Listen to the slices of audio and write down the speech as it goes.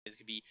It's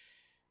going to be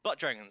Black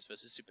Dragons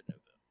versus SuperNova.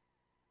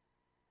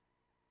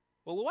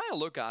 Well, the way I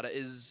look at it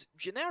is,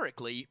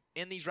 generically,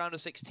 in these round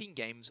of 16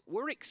 games,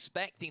 we're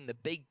expecting the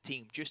big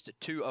team just to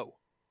 2-0.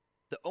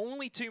 The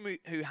only team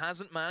who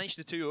hasn't managed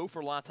to 2-0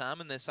 for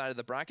LATAM in this side of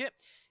the bracket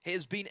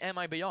has been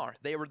MIBR.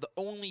 They were the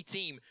only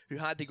team who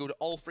had to go to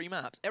all 3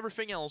 maps.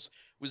 Everything else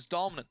was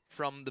dominant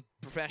from the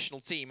professional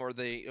team or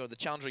the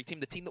Challenger League team,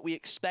 the team that we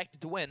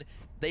expected to win.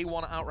 They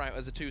won it outright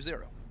as a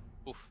 2-0.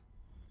 Oof.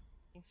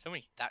 So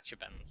many Thatcher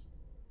bans.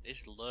 They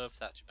just love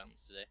Thatcher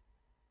bans today.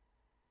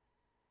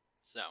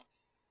 So,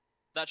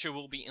 Thatcher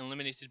will be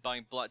eliminated by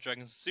Black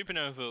Dragons.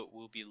 SuperNova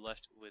will be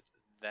left with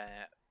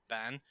their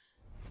ban.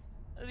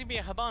 There's going to be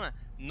a Habana.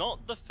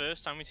 Not the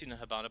first time we've seen a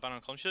Habana ban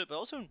on Consulate, but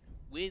also,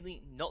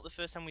 weirdly, not the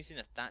first time we've seen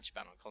a Thatcher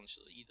ban on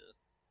Consulate either.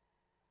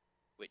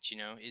 Which, you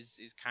know, is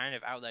kind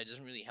of out there. It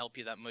doesn't really help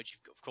you that much.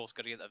 You've, of course,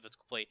 got to get that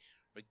vertical play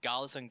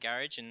regardless on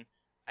Garage, and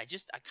I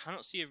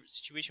cannot see a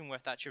situation where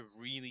Thatcher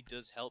really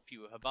does help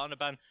you. A Habana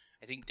ban,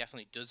 I think,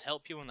 definitely does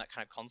help you on that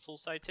kind of console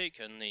side take,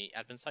 on the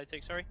admin side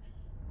take, sorry.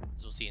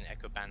 As we'll see an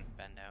Echo ban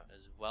banned out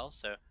as well,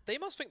 so... They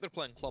must think they're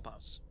playing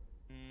Clubhouse.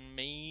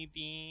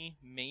 Maybe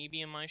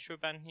a Maestro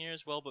ban here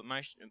as well, but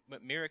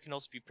Mira can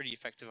also be pretty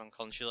effective on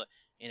Consulate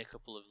in a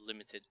couple of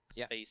limited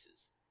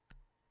spaces.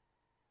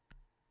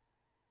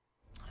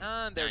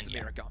 And there's the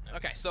Mira gone.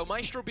 Okay, so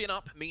Maestro being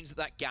up means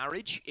that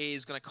Garage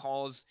is going to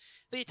cause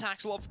the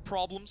attacks a lot of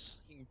problems.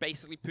 You can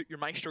basically put your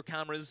Maestro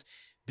cameras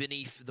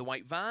beneath the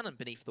white van and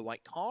beneath the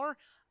white car,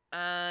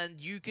 and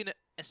you can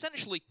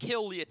essentially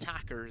kill the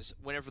attackers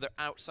whenever they're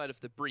outside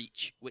of the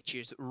breach, which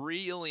is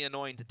really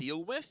annoying to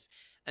deal with.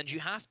 And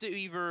you have to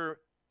either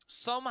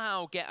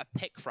somehow get a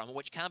pick from it,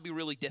 which can be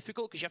really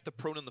difficult because you have to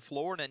prone on the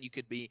floor and then you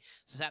could be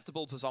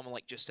susceptible to someone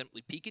like just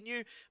simply peeking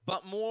you.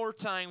 But more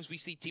times we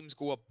see teams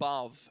go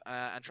above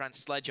and try and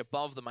sledge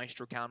above the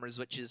Maestro cameras,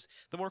 which is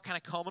the more kind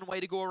of common way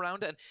to go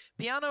around it. And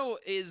Piano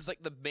is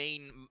like the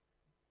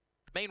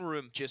main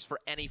room just for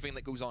anything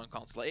that goes on in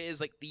console. It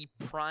is like the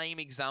prime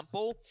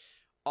example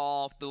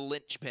of the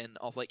linchpin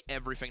of like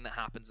everything that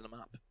happens in a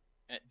map.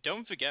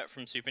 Don't forget,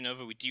 from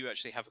SuperNova, we do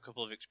actually have a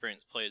couple of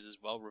experienced players as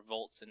well.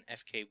 Revolts and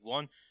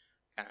FK1,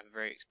 kind of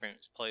very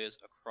experienced players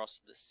across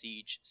the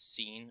Siege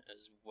scene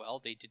as well.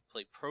 They did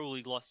play Pro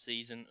League last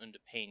season under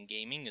Pain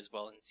Gaming as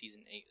well in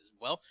Season 8 as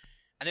well.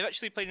 And they've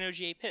actually played an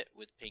OGA Pit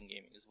with Pain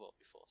Gaming as well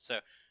before. So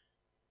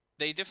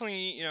they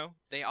definitely, you know,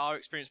 they are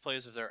experienced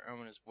players of their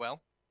own as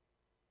well.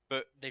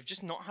 But they've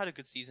just not had a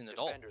good season at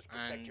all.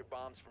 And,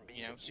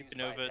 you know,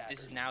 SuperNova,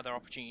 this is now their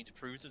opportunity to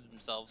prove to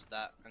themselves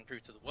that, and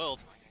prove to the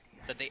world,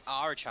 that they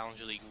are a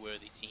Challenger League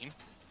worthy team.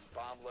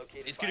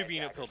 It's going to be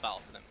an uphill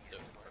battle for them, though,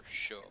 for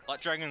sure.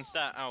 Black Dragons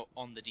start out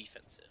on the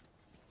defense here.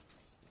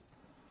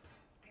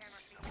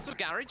 So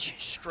Garage,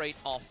 straight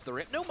off the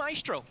rip. No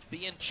Maestro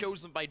being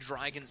chosen by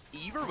Dragons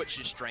either, which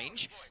is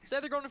strange.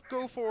 Instead, they're going to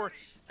go for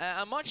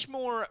a much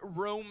more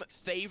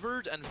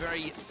roam-favored and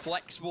very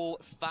flexible,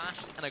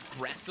 fast and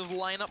aggressive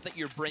lineup that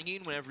you're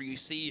bringing whenever you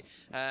see,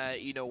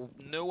 you know,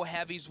 no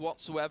heavies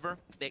whatsoever.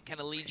 That kind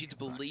of leads you to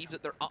believe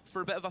that they're up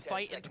for a bit of a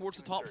fight in towards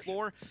the top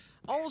floor.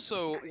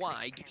 Also,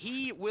 Wag,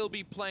 he will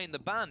be playing the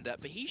Bandit,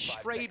 but he's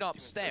straight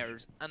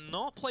upstairs and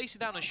not placing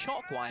down his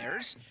shock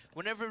wires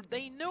whenever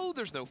they know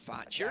there's no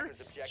Thatcher.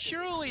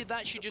 Surely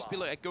that should just be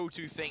like a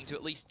go-to thing to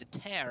at least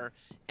deter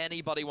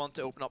anybody want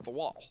to open up the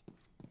wall.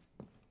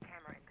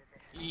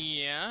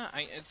 Yeah,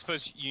 I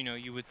suppose, you know,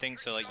 you would think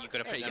so. Like, you've got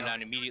to put them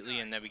down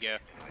immediately, and there we go.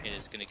 It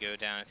is going to go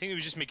down. I think we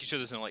were just making sure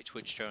there's no, like,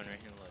 Twitch drone or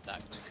anything like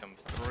that to come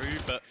through,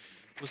 but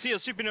we'll see how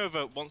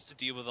SuperNova wants to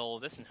deal with all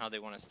of this and how they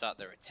want to start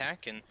their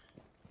attack, and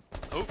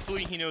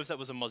hopefully he knows that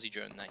was a Mozzie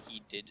drone that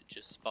he did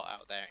just spot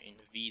out there in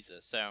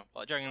Visa. So,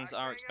 Black Dragons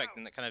are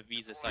expecting that kind of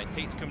Visa side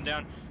take to come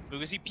down, but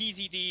we'll see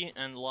PZD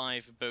and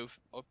Live both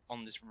up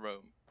on this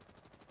roam.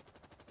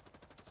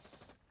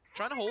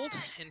 Trying to hold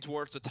in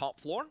towards the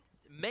top floor.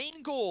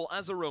 Main goal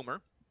as a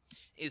roamer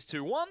is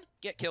to 1,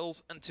 get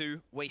kills, and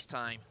 2, waste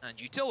time and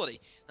utility.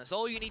 That's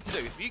all you need to do.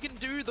 If you can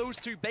do those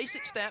 2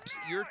 basic steps,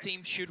 your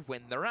team should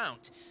win the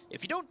round.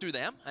 If you don't do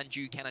them, and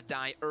you kind of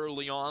die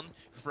early on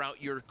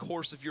throughout your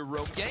course of your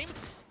roam game,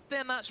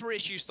 then that's where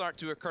issues start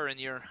to occur and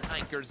your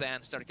anchors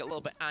then start to get a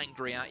little bit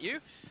angry at you.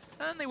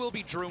 And they will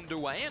be droned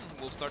away and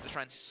will start to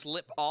try and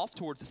slip off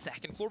towards the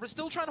second floor, but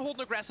still trying to hold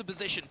an aggressive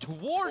position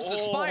towards the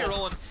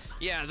spiral. And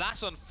yeah,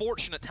 that's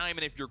unfortunate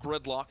timing if you're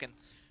gridlocking.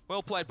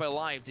 Well played by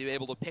Live to be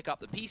able to pick up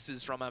the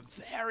pieces from a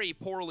very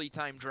poorly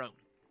timed drone.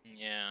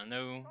 Yeah,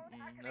 no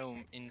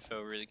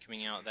info really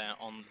coming out there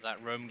on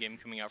that roam game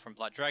coming out from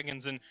Black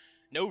Dragons, and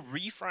no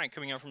refrag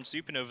coming out from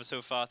SuperNova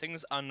so far.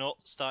 Things are not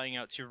starting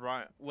out too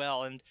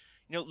well, and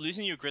you know,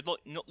 losing your gridlock,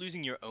 not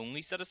losing your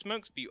only set of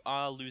smokes, but you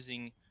are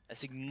losing a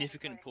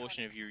significant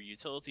portion of your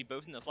utility,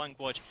 both in the flank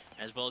watch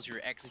as well as your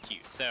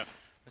execute. So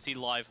I see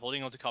Live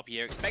holding on to copy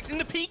here, expecting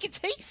the peek. It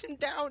takes him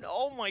down.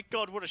 Oh my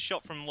god, what a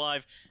shot from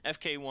Live.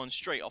 FK1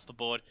 straight off the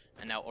board,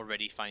 and now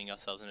already finding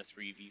ourselves in a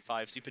 3v5.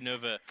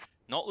 SuperNova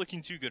not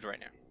looking too good right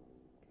now.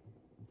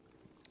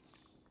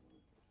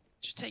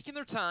 Just taking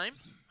their time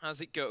as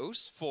it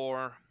goes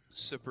for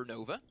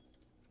SuperNova.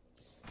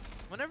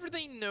 whenever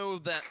they know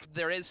that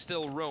there is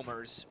still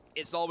roamers,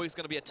 it's always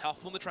going to be a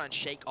tough one to try and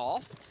shake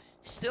off.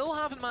 Still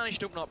haven't managed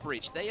to open up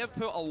Breach. They have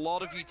put a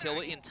lot of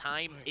utility and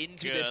time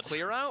into this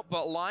clear out,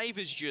 but Live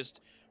is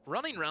just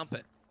running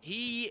rampant.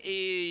 He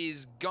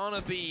is going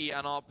to be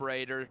an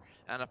operator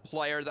and a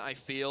player that I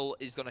feel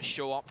is going to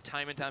show up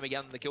time and time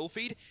again in the kill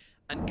feed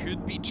and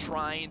could be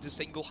trying to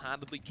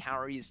single-handedly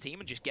carry his team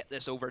and just get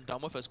this over and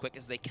done with as quick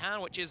as they can,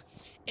 which is,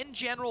 in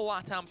general,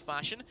 LATAM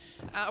fashion.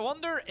 I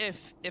wonder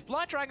if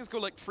Black Dragons go,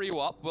 like,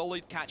 3-0 up, will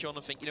they catch on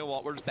and think, you know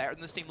what, we're just better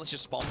than this team, let's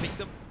just spawn peek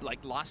them,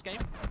 like last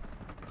game?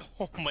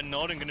 Oh,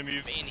 Manodin going to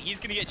move in. He's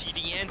going to get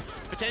GDN.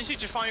 Potentially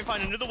just try and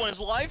find another one as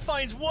Live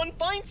finds one,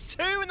 finds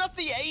two, and that's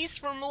the ace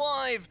from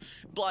Live.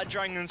 Black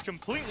Dragons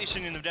completely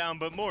shutting them down,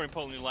 but more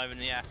importantly, Live in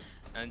the air.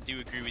 And do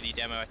agree with you,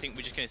 Demo. I think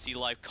we're just going to see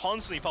Live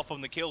constantly pop on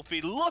the kill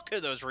feed. Look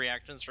at those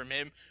reactions from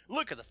him.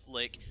 Look at the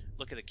flick.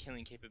 Look at the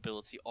killing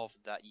capability of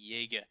that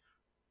Jaeger.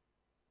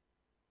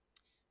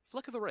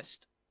 Flick of the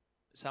wrist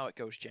is how it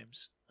goes,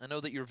 James. I know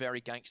that you're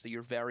very gangster,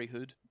 you're very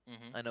hood.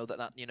 I know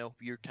that, you know,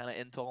 you're kind of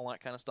into all that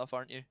kind of stuff,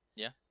 aren't you?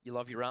 Yeah. You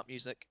love your rap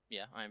music.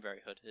 Yeah, I am very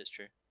hood, it's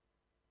true.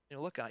 You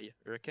know, look at you,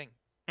 you're a king.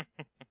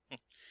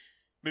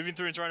 Moving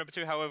through into round number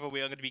 2, however,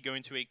 we are going to be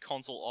going to a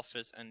console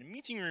office and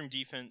meeting room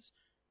defense,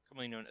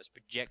 commonly known as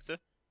Projector.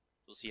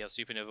 We'll see how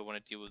SuperNova want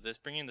to deal with this,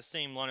 bringing the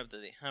same lineup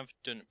that they have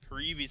done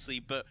previously,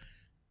 but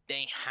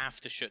they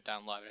have to shut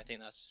down Live. I think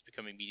that's just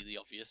become immediately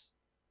obvious.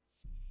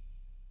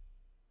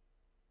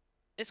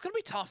 It's going to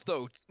be tough,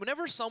 though,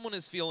 whenever someone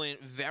is feeling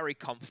very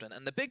confident.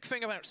 And the big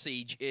thing about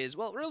Siege is,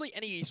 well, really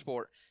any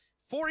esport,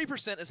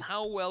 40% is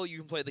how well you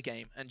can play the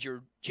game and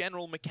your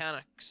general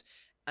mechanics,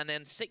 and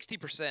then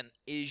 60%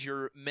 is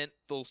your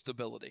mental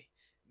stability.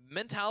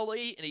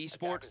 Mentality in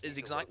esports is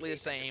exactly the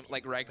same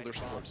like regular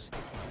sports.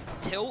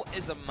 Tilt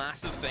is a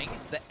massive thing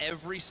that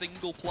every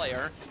single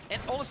player,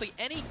 and honestly,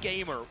 any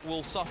gamer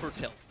will suffer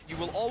tilt. You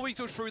will always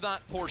go through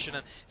that portion,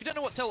 and if you don't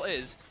know what tilt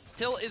is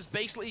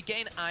basically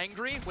getting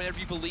angry whenever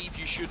you believe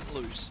you shouldn't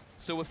lose.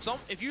 So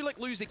if you like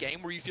lose a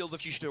game where you feel as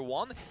if you should have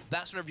won,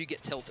 that's whenever you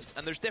get tilted.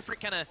 And there's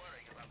different kind of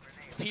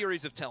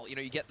periods of tilt. You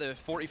know, you get the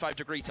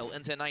 45-degree tilt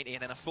into 90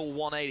 and then a full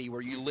 180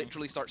 where you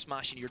literally start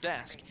smashing your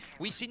desk.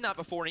 We've seen that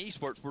before in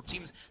esports where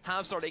teams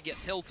have started to get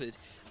tilted.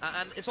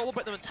 And it's all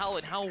about the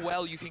mentality and how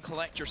well you can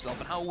collect yourself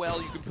and how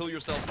well you can pull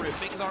yourself through. If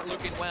things aren't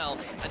looking well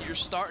and you're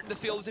starting to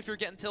feel as if you're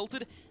getting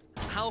tilted,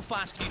 how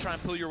fast can you try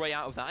and pull your way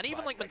out of that? And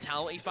even like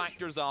mentality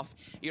factors off,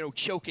 you know,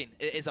 choking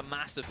is a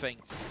massive thing.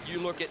 You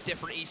look at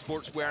different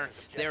esports where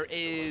there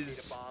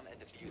is,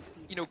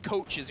 you know,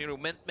 coaches, you know,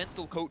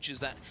 mental coaches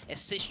that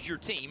assist your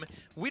team.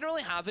 We don't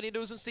really have any of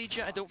those in Siege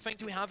yet. I don't think.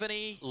 Do we have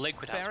any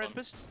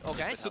therapists?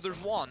 Okay, so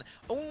there's one.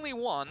 Only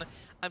one.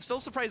 I'm still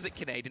surprised that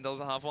Canadian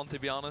doesn't have one, to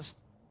be honest.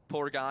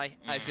 Poor guy.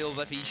 I feel as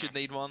if he should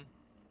need one.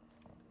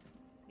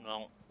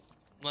 Well,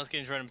 let's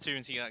get into round number 2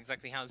 and see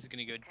exactly how this is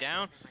going to go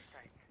down.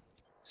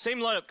 Same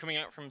lineup coming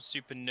out from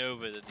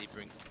SuperNova that they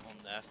bring on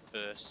their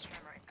first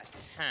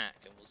attack,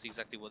 and we'll see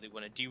exactly what they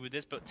want to do with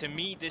this, but to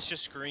me, this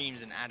just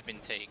screams an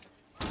admin take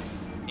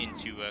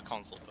into a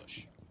console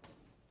push.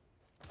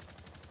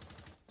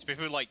 It's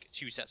basically like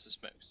 2 sets of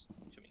smokes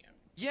coming out.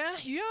 Yeah,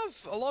 you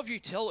have a lot of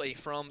utility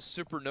from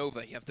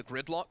SuperNova. You have the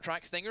Gridlock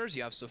track stingers,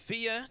 you have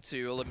Sophia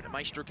to eliminate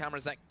Maestro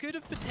cameras that could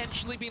have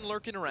potentially been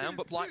lurking around,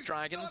 but Black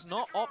Dragons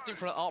not opting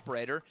for an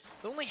operator.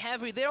 The only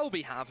heavy they'll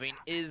be having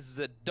is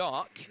the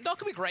Dock. Dock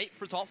could be great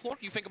for top floor.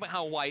 You think about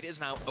how wide it is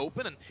now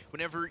open, and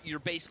whenever you're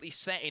basically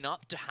setting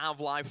up to have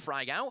Live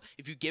frag out,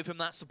 if you give him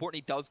that support and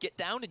he does get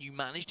down and you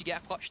manage to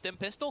get a clutch stim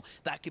pistol,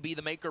 that could be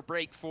the make or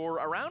break for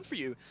a round for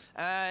you.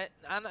 And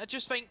I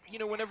just think, you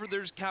know, whenever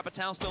there's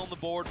Capital still on the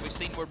board, we've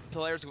seen where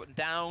players have gotten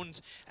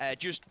downed,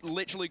 just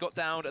literally got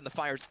downed and the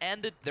fire's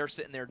ended. They're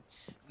sitting there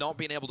not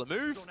being able to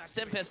move.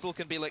 Stim pistol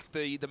can be like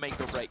the make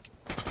or break.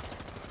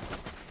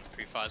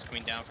 Free fire's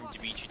coming down from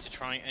Dimitri to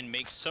try and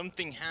make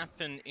something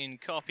happen in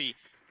copy.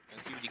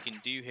 And see what he can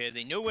do here.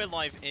 They know where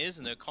Live is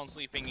and they're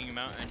constantly pinging him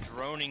out and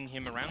droning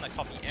him around that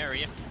copy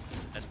area.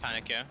 As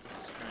Panico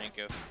is trying to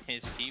go for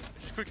his peep,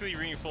 just quickly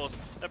reinforce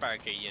the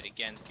barricade yet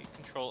again to get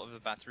control of the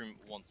bathroom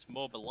once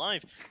more. But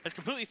Live has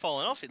completely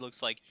fallen off, it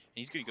looks like, and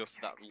he's going to go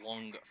for that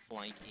long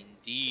flank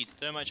indeed.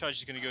 Thermite charge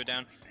is going to go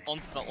down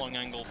onto that long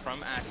angle from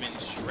admin,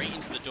 straight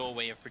into the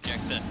doorway of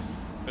Projector.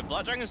 But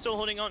Black Dragon's still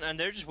holding on, and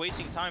they're just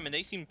wasting time, and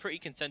they seem pretty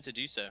content to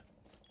do so.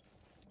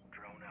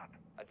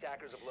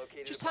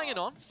 Just hanging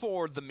on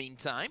for the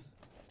meantime.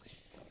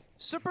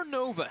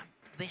 SuperNova,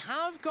 they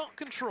have got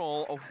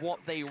control of what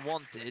they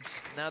wanted.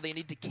 Now they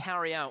need to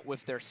carry out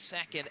with their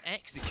second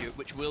execute,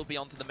 which will be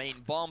onto the main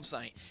bomb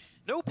site.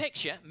 No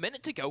picture,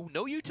 minute to go,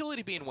 no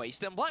utility being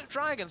wasted. And Black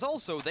Dragons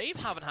also, they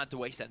haven't had to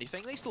waste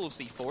anything. They still have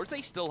C4s,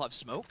 they still have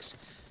smokes.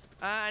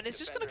 And it's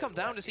just going to come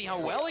down to see how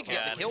well they can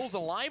get the kills.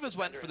 Alive as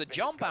went for the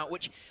jump out,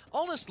 which,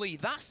 honestly,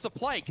 that's the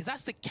play, because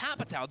that's the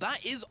Capital.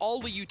 That is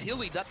all the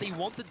utility that they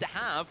wanted to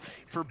have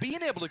for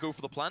being able to go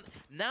for the plant.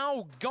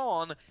 Now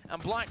gone,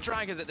 and Black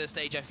Dragons at this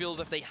stage, I feel as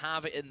if they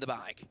have it in the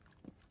bag.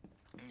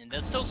 And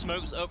there's still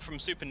smokes up from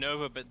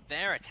SuperNova, but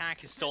their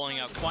attack is stalling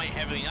out quite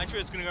heavily. Nitro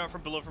is going to go out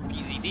from below from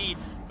PZD,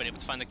 but able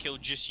to find the kill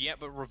just yet.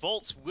 But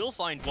Revolts will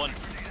find one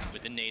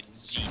with the nade of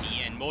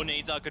GDN. More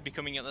nades are going to be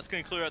coming out. That's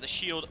going to clear out the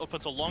shield up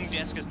until long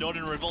desk as Nod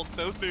and Revolts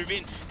both move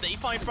in. They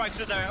find frags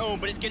of their own,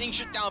 but it's getting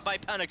shut down by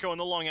Panico on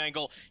the long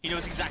angle. He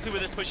knows exactly where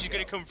this push is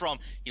going to come from.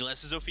 He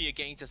lets Zofia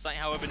getting to sight,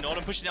 however, Nod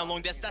pushing down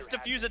long desk. That's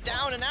Diffuser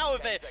down and out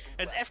of it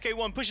as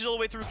FK1 pushes all the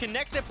way through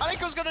Connector.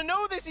 Panico's going to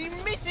know this. He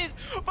misses,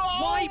 but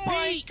oh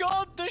my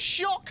god, the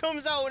shot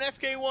comes out when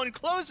FK1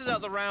 closes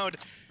out the round.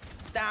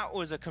 That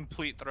was a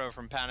complete throw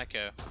from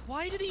Panico.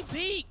 Why did he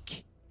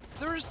peek?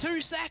 There was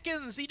 2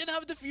 seconds. He didn't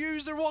have a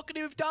diffuser. What could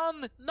he have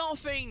done?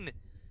 Nothing.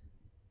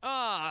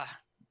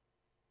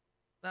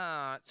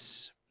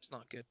 It's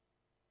not good.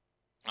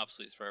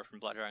 Absolute throw from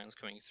Black Dragons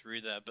coming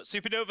through there. But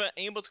SuperNova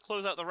able to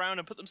close out the round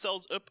and put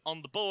themselves up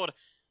on the board.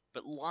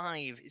 But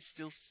Live is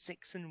still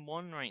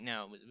 6-1 right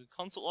now with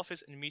console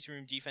office and meeting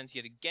room defense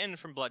yet again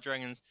from Black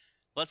Dragons.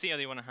 Let's see how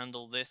they want to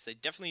handle this. They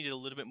definitely did a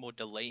little bit more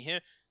delay here.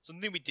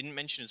 Something we didn't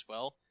mention as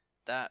well,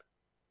 that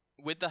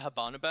with the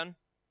Habana ban,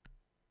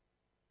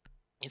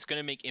 it's going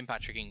to make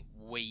impact tricking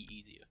way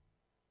easier.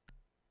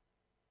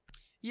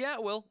 Yeah,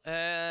 well,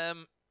 I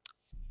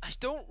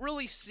don't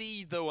really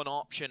see, though, an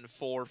option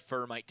for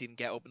Thermite to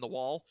get up in the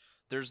wall.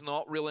 There's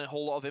not really a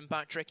whole lot of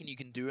impact tricking you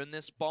can do in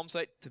this bomb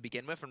site to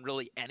begin with, and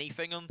really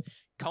anything on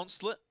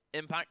Consulate.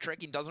 Impact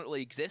tricking doesn't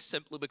really exist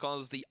simply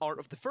because the art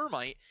of the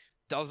Thermite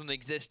doesn't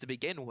exist to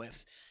begin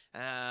with.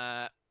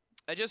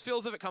 It just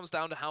feels if it comes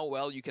down to how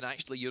well you can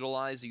actually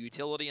utilize the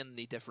utility and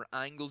the different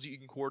angles you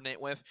can coordinate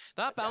with.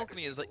 That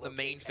balcony is like the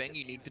main thing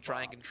you need to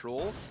try and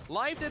control.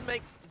 Live did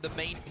make the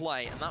main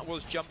play, and that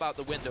was jump out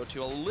the window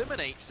to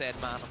eliminate said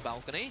man on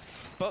balcony.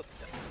 But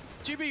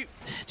to be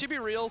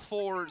real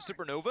for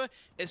SuperNova,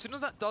 as soon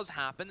as that does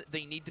happen,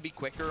 they need to be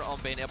quicker on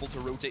being able to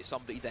rotate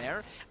somebody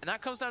there. And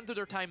that comes down to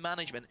their time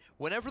management.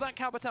 Whenever that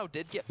Capitao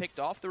did get picked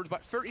off, there was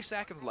about 30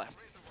 seconds left.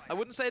 I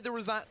wouldn't say there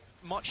was that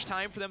much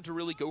time for them to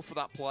really go for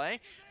that play,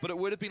 but it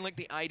would have been like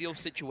the ideal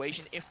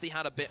situation if they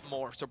had a bit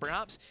more. So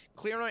perhaps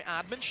clearing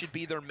out admin should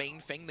be their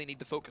main thing they need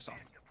to focus on.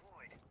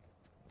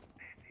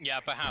 Yeah,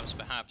 perhaps.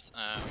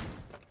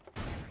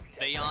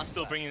 They are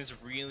still bringing this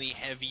really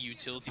heavy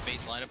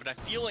utility-based lineup, but I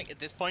feel like at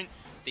this point,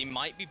 they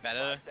might be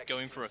better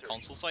going for a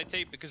console side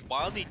take, because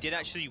while they did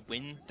actually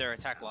win their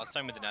attack last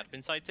time with an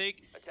admin side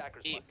take,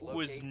 it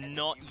was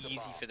not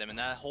easy for them, and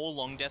that whole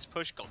long desk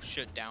push got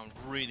shut down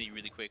really,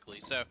 really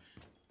quickly. So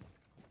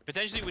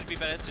potentially it would be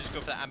better to just go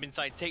for that admin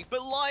side take,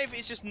 but Live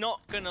is just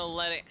not going to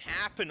let it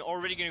happen.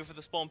 Already going for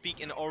the spawn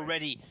peak and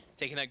already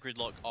taking that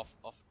gridlock off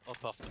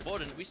the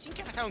board, and we've seen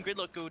Capitao and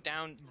gridlock go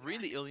down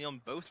really early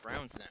on both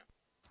rounds now.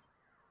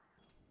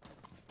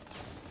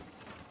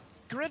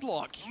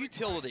 Gridlock,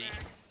 utility.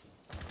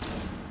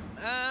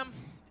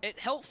 It's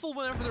helpful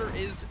whenever there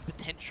is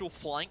potential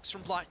flanks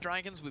from Black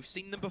Dragons. We've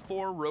seen them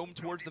before roam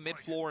towards the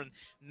mid-floor, and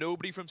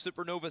nobody from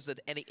SuperNova's had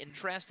any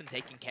interest in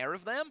taking care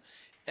of them.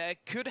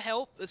 Could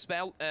help,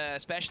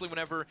 especially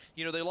whenever,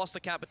 you know, they lost the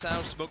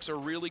Capitao. Smokes are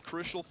really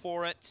crucial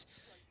for it.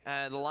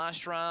 The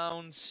last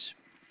round,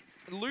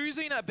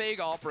 losing a big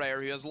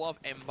operator who has a lot of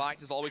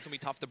impact is always going to be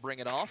tough to bring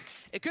it off.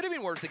 It could have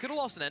been worse. They could have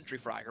lost an entry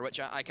fragger, which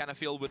I kind of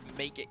feel would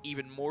make it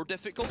even more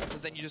difficult,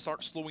 because then you just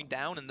start slowing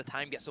down and the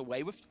time gets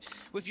away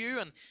with you.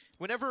 And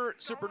whenever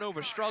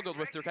SuperNova struggled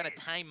with their kind of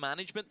time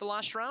management the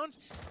last round,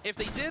 if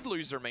they did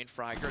lose their main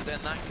fragger, then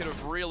that could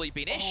have really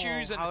been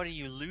issues. And how do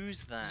you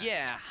lose that?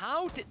 Yeah,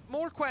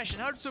 more question,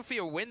 how did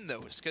Sophia win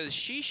those? Because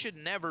she should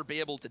never be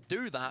able to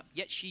do that,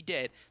 yet she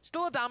did.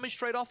 Still a damage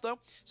trade-off though,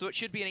 so it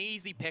should be an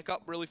easy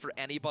pickup really for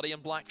anybody in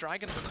Black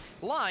Dragons.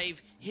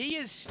 Live, he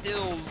is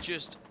still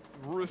just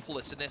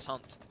ruthless in this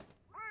hunt.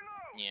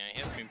 Yeah,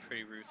 he has been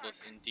pretty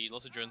ruthless indeed.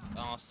 Lots of drones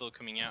are still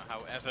coming out,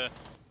 however,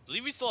 I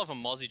believe we still have a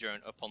Mozzie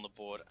drone up on the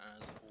board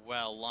as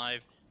well.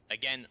 Live,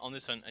 again, on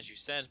this hunt, as you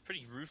said,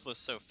 pretty ruthless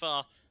so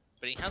far,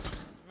 but he has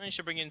managed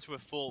to bring it into a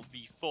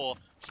 4v4,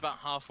 just about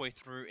halfway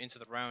through into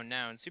the round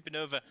now. And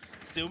SuperNova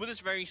still with this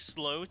very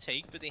slow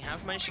take, but they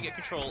have managed to get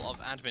control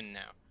of admin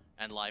now.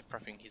 And Live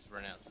prepping his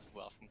runouts as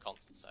well from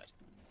constant side.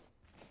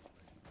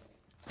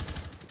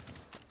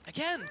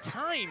 Again,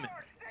 time.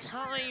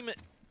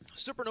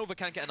 SuperNova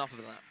can't get enough of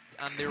that,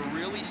 and they're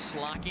really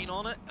slacking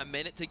on it. A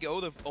minute to go,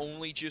 they've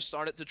only just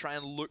started to try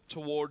and look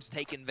towards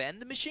taking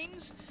vending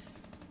machines.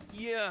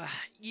 Yeah,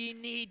 you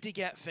need to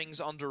get things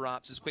under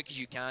wraps as quick as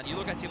you can. You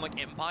look at a team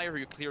like Empire,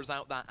 who clears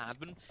out that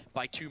admin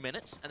by 2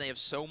 minutes, and they have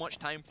so much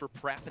time for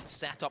prep and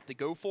setup to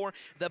go for.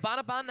 The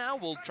Bana ban now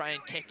will try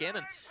and kick in,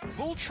 and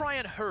will try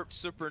and hurt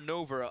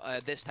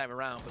SuperNova this time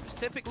around, because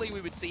typically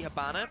we would see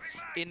Habana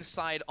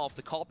inside of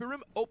the copy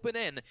room, open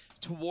in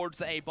towards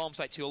the A bomb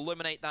site to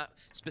eliminate that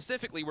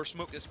specifically where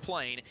Smoke is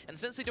playing. And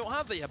since they don't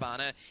have the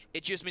Habana,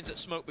 it just means that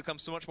Smoke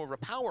becomes so much more of a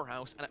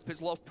powerhouse, and it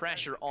puts a lot of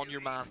pressure on your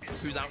man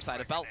who's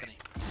outside of balcony.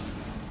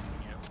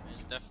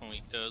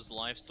 Definitely does.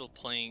 Live still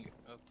playing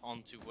up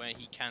onto where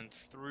he can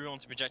through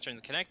onto projector and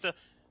the connector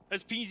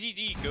as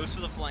PZD goes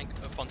for the flank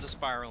up onto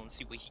Spiral and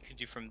see what he can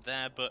do from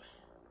there. But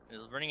They're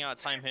running out of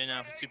time here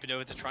now for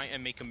SuperNova to try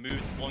and make a move.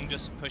 This long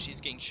distance push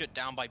is getting shut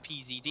down by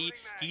PZD.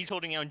 He's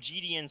holding out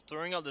GDN,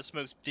 throwing out the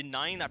smokes,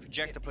 denying that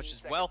projector push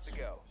as well.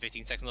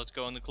 15 seconds left to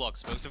go on the clock.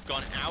 Smokes have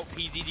gone out.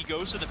 PZD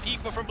goes to the peak,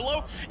 but from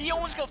below, he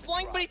almost got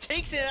flanked, but he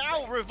takes it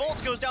out.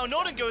 Revolts goes down,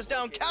 Norden goes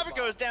down, Cabot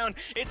goes down.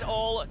 It's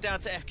all down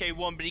to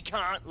FK1, but he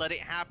can't let it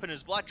happen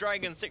as Black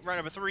Dragons take round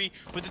number 3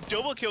 with a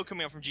double kill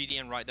coming out from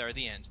GDN right there at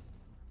the end.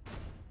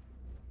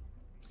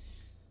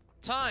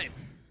 Time.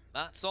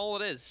 That's all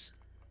it is.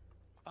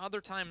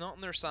 Other time not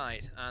on their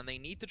side, and they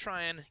need to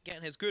try and get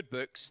in his good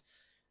books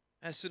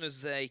as soon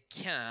as they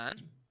can.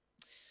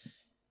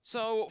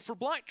 So, for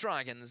Black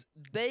Dragons,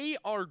 they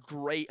are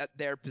great at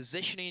their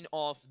positioning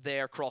of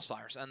their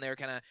crossfires and their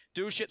kind of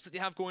dual ships that they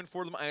have going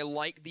for them. I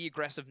like the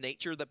aggressive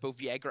nature that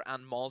both Jaeger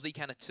and Mozzie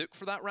kind of took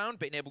for that round,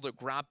 being able to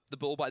grab the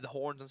bull by the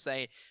horns and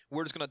say,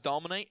 we're just going to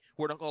dominate.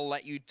 We're not going to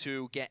let you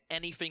to get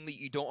anything that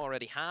you don't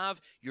already have.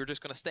 You're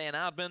just going to stay in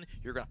admin.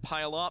 You're going to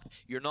pile up.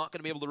 You're not going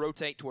to be able to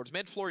rotate towards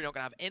mid-floor. You're not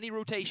going to have any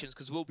rotations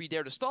because we'll be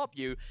there to stop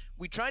you.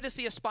 We tried to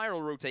see a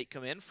spiral rotate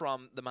come in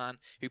from the man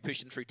who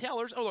pushed in 3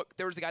 tellers. Oh, look,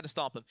 there was a guy to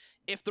stop him.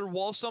 If there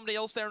was somebody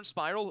else there in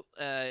Spiral,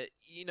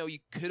 you know, you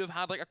could have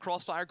had like a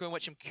crossfire going,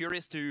 which I'm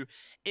curious to,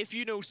 if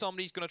you know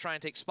somebody's going to try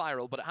and take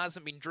Spiral, but it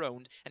hasn't been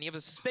droned, and you have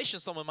a suspicion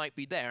someone might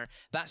be there,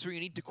 that's where you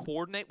need to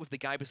coordinate with the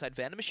guy beside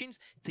Venom Machines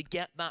to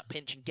get that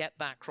pinch and get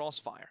that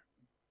crossfire.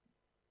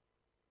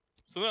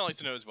 So what I'd like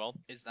to know as well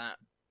is that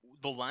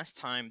the last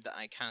time that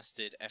I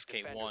casted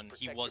FK1,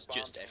 he was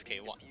just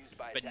FK1.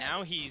 But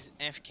now he's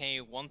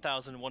FK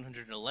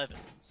 1111,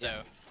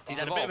 so he's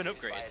had a bit of an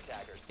upgrade.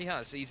 He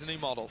has, he's a new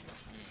model.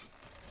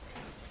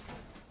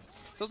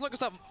 Doesn't look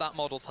as if that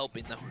model's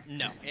helping though.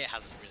 No, it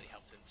hasn't really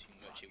helped him too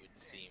much, it would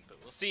seem. But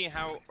we'll see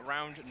how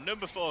round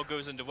number 4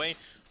 goes underway.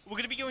 We're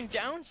going to be going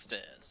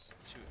downstairs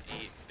to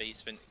a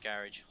basement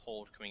garage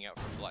hold coming out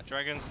from Black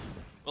Dragons.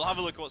 We'll have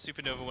a look at what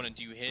SuperNova want to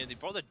do here. They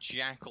brought the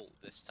Jackal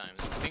this time.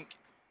 I think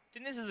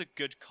this is a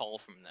good call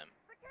from them.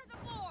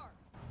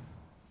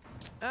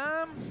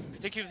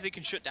 Particularly if they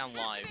can shut down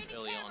live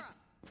early on.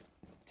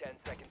 10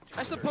 seconds.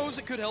 I suppose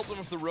it could help them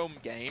with the roam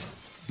game,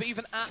 but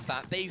even at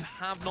that, they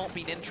have not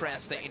been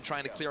interested in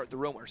trying to clear out the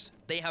roamers.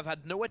 They have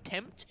had no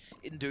attempt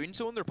in doing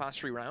so in their past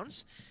 3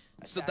 rounds,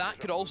 so that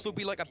could also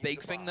be like a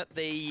big thing that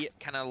they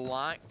kind of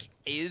lack,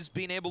 is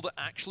being able to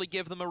actually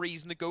give them a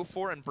reason to go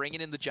for and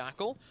bringing in the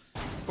Jackal.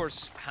 Of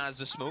course, has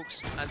the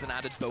smokes as an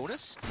added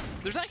bonus.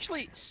 There's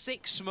actually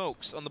 6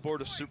 smokes on the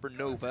board of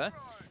SuperNova,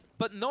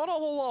 but not a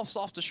whole lot of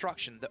soft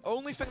destruction. The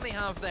only thing they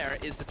have there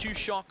is the 2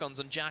 shotguns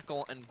on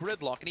Jackal and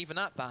Gridlock, and even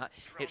at that,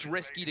 it's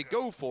risky to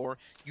go for.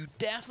 You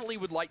definitely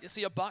would like to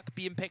see a buck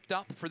being picked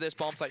up for this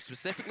bomb site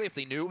specifically if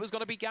they knew it was going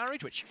to be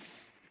garage, which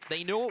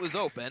they know it was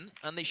open,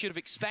 and they should have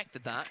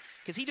expected that,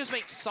 because he just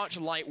makes such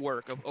light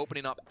work of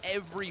opening up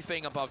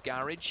everything above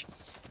garage.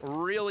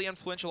 Really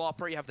influential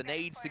operator. You have the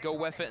nades to go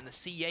with it, and the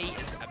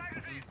C8 is a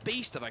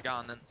beast of a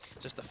gun, and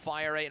just the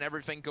fire rate and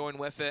everything going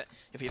with it.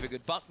 If you have a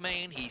good buck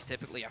main, he's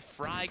typically a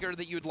fragger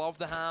that you'd love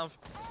to have.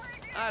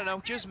 I don't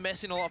know, just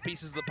missing a lot of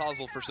pieces of the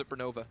puzzle for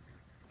SuperNova.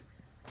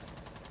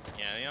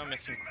 Yeah, they are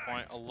missing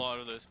quite a lot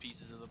of those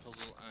pieces of the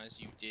puzzle, as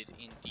you did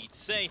indeed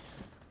say.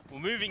 We're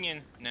moving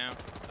in now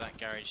to that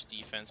garage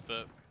defense,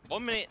 but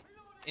 1 minute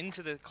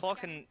into the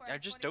clock, and I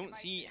just don't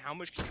see how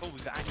much control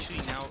we've actually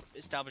now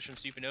established from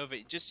SuperNova.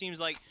 It just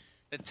seems like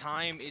the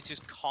time is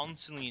just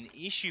constantly an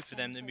issue for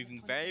them. They're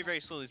moving very,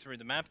 very slowly through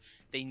the map.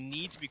 They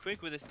need to be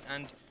quick with this,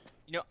 and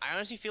you know, I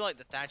honestly feel like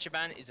the Thatcher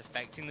ban is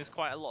affecting this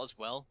quite a lot as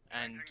well.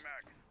 And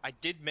I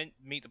did make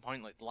the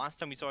point, like the last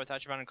time we saw a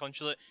Thatcher ban on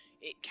Consulate,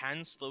 it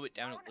can slow it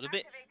down a little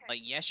bit. Like,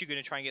 yes, you're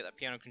going to try and get that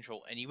piano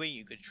control anyway.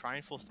 You're going to try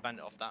and force the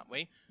bandit off that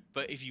way.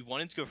 But if you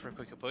wanted to go for a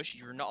quicker push,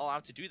 you're not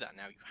allowed to do that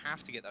now. You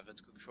have to get that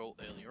vertical control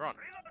earlier on.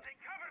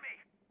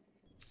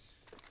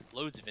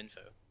 Loads of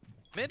info.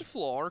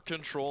 Mid-floor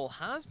control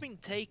has been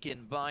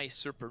taken by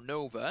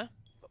SuperNova,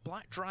 but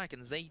Black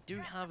Dragons, they do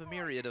have a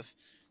myriad of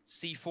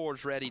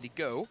C4s ready to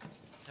go.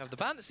 Have the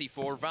bandit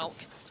C4, Valk,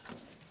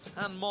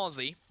 and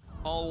Mozzie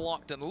all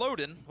locked and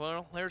loading.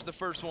 Well, there's the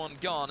first one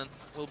gone, and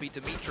will be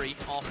Dimitri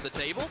off the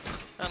table.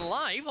 And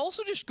Live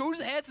also just goes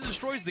ahead and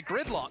destroys the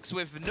Gridlocks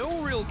with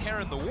no real care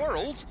in the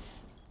world,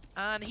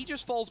 and he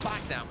just falls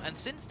back now. And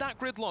since that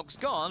Gridlock's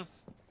gone,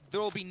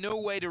 there will be no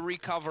way to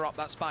recover up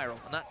that spiral,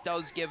 and that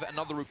does give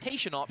another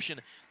rotation option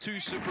to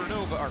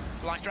SuperNova, or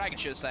Black Dragon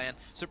should say, and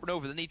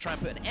SuperNova, they need to try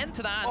and put an end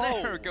to that,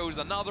 and there goes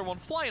another one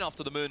flying off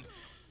to the moon.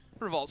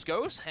 Revolts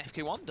goes,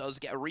 FK1 does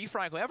get a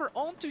refrag, however,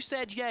 onto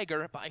said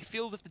Jaeger, but I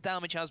feel as if the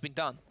damage has been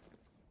done.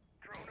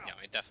 Yeah,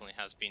 it definitely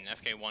has been.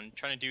 FK1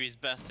 trying to do his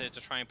best here to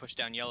try and push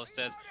down yellow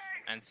stairs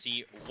and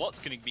see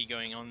what's going to be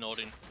going on.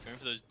 Norden going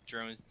for those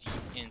drones deep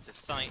into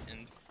sight,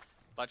 and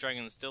Black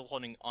Dragon is still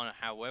holding on,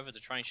 however, to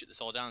try and shoot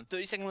this all down.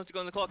 30 seconds left to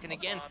go on the clock, and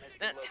again,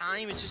 that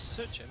time is just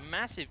such a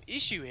massive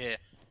issue here.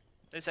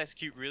 This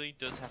execute really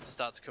does have to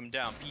start to come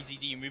down.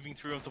 PZD moving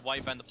through onto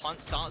white band. The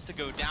plant starts to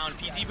go down.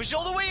 PZ pushes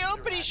all the way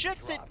up, and he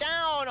shuts it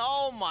down.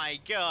 Oh my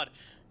god.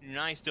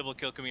 Nice double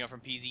kill coming out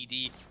from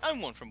PZD,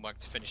 and one from Wack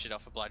to finish it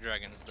off for Black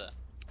Dragons there.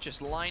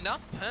 just line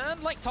up,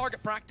 and like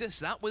target practice,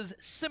 that was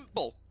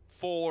simple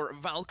for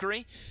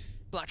Valkyrie.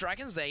 Black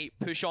Dragons, they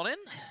push on in,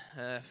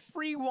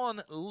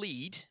 3-1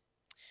 lead,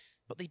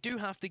 but they do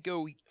have to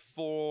go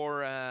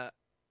for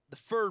the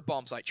third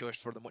bomb site choice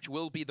for them, which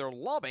will be their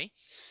lobby.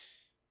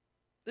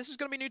 This is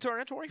going to be new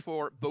territory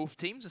for both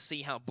teams to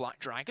see how Black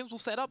Dragons will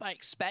set up. I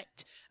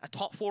expect a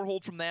top floor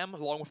hold from them,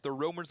 along with the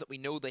roamers that we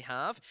know they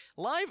have.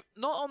 Live,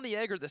 not on the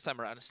Jaeger this time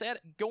around, instead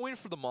going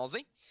for the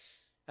Mozzie.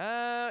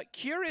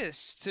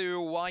 Curious to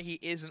why he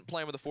isn't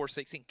playing with the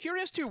 416.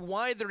 Curious to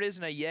why there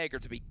isn't a Jaeger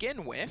to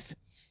begin with.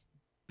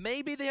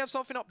 Maybe they have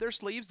something up their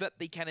sleeves that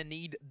they kind of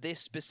need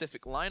this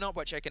specific lineup,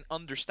 which I can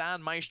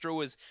understand.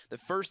 Maestro is the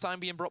first time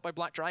being brought by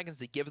Black Dragons.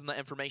 They give them that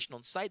information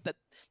on site, but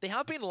they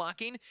have been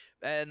lacking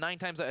 9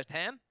 times out of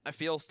 10. I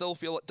still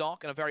feel that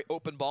Doc and a very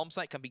open bomb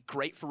site can be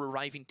great for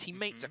reviving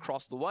teammates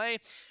across the way.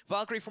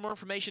 Valkyrie, for more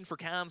information for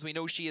Cans, we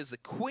know she is the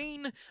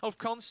queen of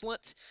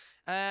Consulate.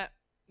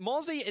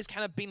 Mozzie is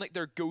kind of been like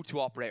their go-to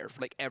operator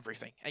for like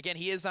everything. Again,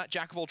 he is that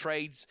jack of all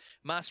trades,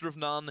 master of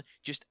none,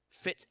 just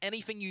fits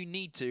anything you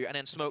need to, and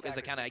then Smoke is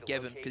a kind of a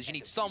given, because you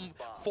need some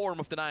form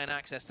of denying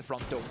access to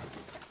front door.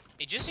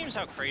 It just seems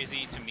how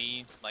crazy to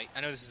me, like,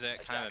 I know this is a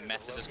kind of a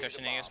meta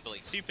discussion, I guess, but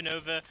like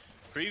SuperNova,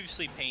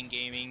 previously Pain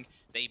Gaming,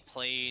 they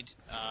played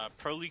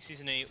Pro League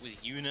Season 8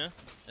 with Yuna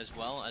as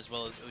well as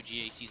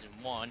OGA Season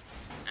 1,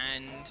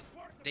 and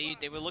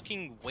they were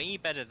looking way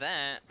better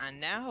there,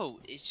 and now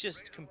it's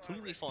just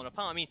completely fallen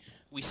apart. I mean,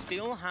 we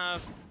still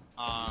have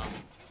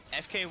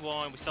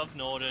FK1, we still have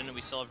Norden, and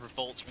we still have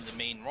Revolts from the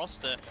main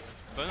roster.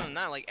 But other than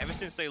that, like, ever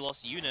since they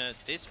lost Yuna,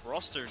 this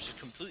roster has just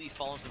completely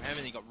fallen from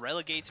heaven. They got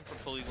relegated from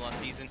Pro League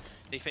last season.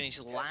 They finished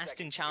last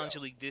in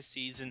Challenger League this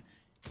season.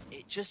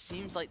 It just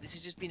seems like this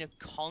has just been a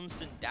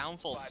constant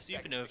downfall for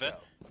SuperNova.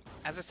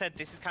 As I said,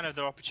 this is kind of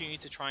their opportunity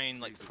to try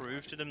and like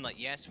prove to them, like,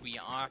 yes, we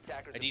are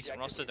a decent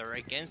roster. They're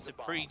against a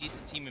pretty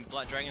decent team in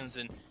Black Dragons,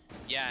 and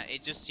yeah,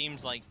 it just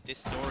seems like this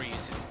story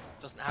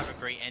doesn't have a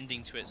great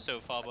ending to it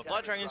so far. But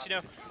Black Dragons, you know,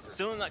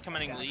 still in that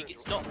commanding league.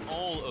 It's not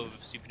all over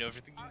for SuperNova.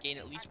 If they can gain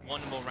at least one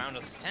more round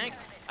as a tank,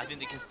 I think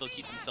they can still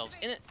keep themselves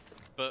in it.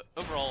 But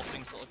overall,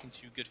 things not looking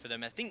too good for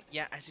them. I think,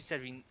 yeah, as you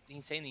said, we've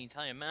been saying the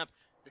entire map,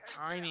 the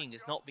timing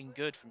has not been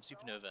good from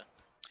SuperNova.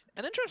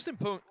 An interesting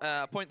point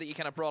that you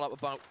kind of brought up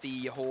about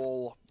the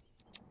whole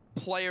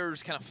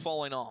players kind of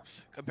falling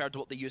off compared to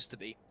what they used to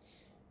be.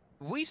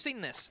 We've seen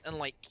this in,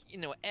 like, you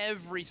know,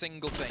 every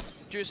single thing.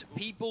 Just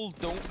people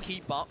don't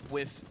keep up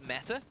with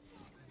meta.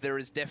 There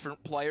is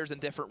different players in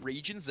different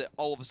regions that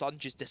all of a sudden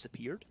just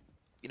disappeared.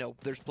 You know,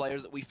 there's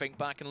players that we think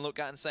back and look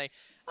at and say,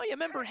 oh, you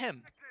remember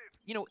him?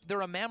 You know, they're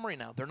a memory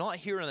now. They're not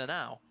here and a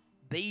now.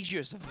 They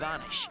just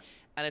vanish.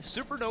 And if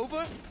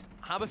SuperNova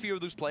have a few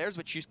of those players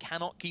which just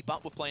cannot keep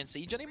up with playing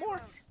Siege anymore,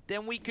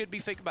 then we could be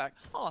thinking back,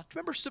 oh, do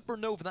you remember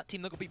SuperNova, that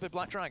team that got beat by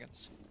Black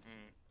Dragons?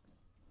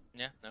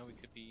 Yeah, no, we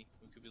could be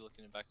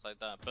looking back like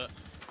that. But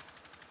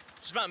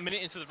just about a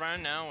minute into the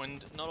round now,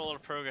 and not a lot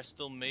of progress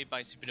still made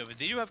by SuperNova.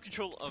 They do have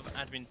control of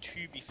admin,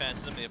 to be fair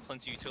to them. They have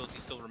plenty of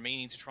utilities still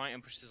remaining to try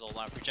and push this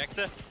all-out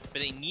projector,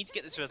 but they need to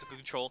get this vertical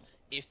control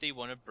if they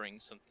want to bring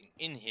something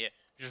in here.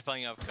 Just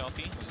playing out of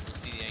copy. We'll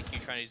see the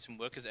IQ trying to do some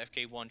work as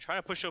FK1 trying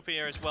to push up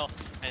here as well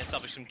and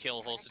establish some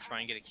kill holes to try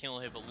and get a kill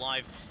here. But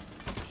Live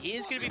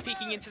is going to be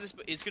peeking into this,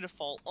 but is going to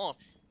fall off.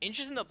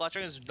 Interesting that Black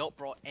Dragons have not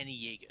brought any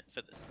Jaeger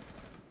for this.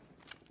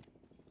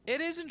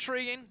 It is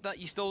intriguing that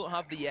you still don't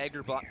have the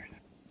Jaeger, but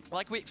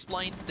like we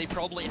explained, they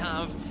probably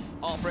have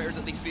operators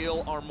that they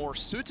feel are more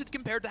suited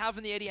compared to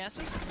having the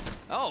ADSs.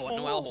 Oh,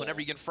 and well, whenever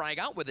you can frag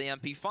out with the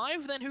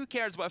MP5, then who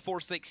cares about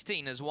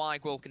 416 as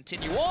Wag will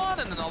continue on,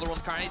 and another one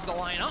carries the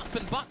line up,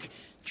 and Buck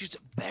just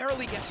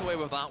barely gets away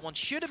with that one.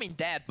 Should have been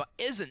dead, but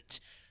isn't.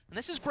 And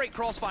this is great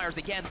crossfires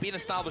again being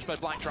established by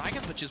Black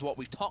Dragons, which is what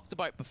we've talked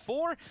about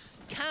before.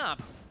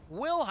 Cab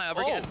will,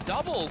 however, get a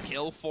double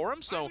kill for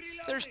him, so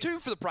there's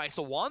 2 for the price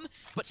of 1,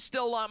 but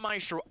still that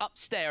Maestro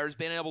upstairs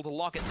being able to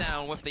lock it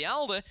down with the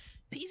Alda.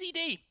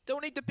 PZD,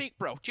 don't need to peek,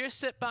 bro. Just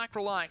sit back,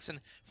 relax,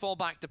 and fall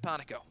back to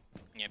Panico.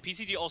 Yeah,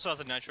 PCD also has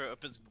a Nitro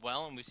up as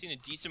well, and we've seen a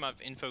decent amount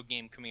of info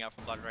game coming out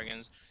from Black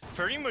Dragons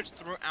pretty much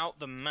throughout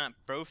the map,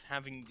 both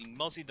having the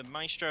Mozzie, the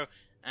Maestro,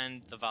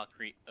 and the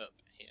Valkyrie up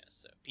here.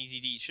 So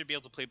PZD should be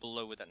able to play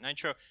below with that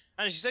Nitro,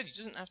 and as you said, he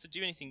doesn't have to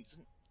do anything,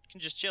 he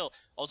can just chill.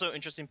 Also,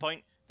 interesting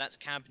point, that's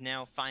Cab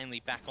now finally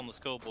back on the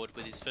scoreboard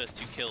with his first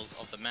 2 kills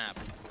of the map.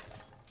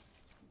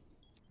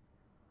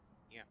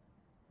 Yeah.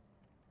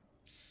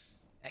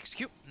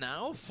 Execute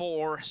now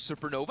for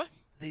SuperNova.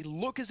 They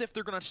look as if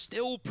they're going to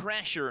still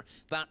pressure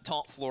that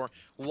top floor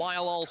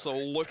while also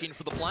looking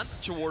for the plant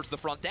towards the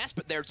front desk,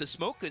 but there's the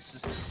smoke. This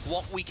is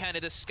what we kind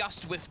of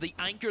discussed with the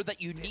anchor that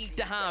you need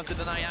to have to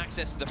deny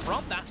access to the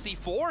front. That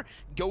C4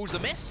 goes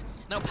amiss.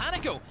 Now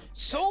Panico,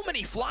 so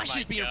many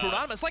flashes being thrown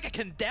at him. It's like a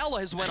Candela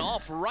has went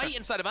off right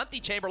inside of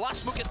Antechamber.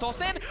 Last smoke gets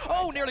tossed in.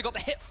 Oh, nearly got the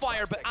hip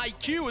fire, but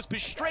IQ is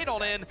pushed straight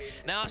on in.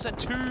 Now it's a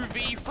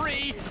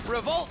 2v3.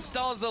 Revolts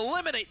does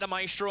eliminate the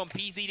Maestro and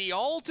PZD,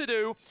 all to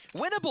do.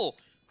 Winnable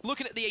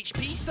Looking at the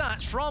HP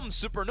stats from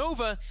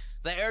SuperNova,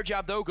 the air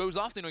jab though goes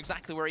off. They know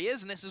exactly where he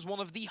is, and this is one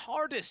of the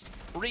hardest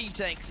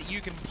retakes that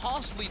you can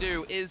possibly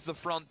do is the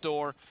front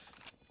door.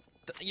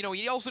 You know,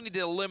 you also need to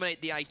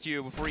eliminate the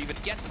IQ before you even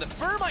get to the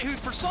Thermite, who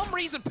for some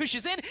reason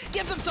pushes in,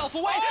 gives himself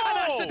away, and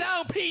that's it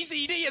down.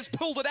 PZD has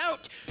pulled it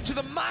out to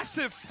the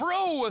massive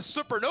throw of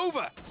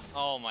SuperNova.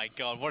 Oh my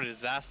god, what a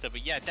disaster.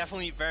 But yeah,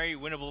 definitely very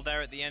winnable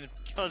there at the end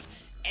because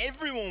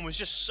everyone was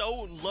just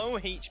so low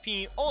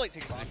HP. All it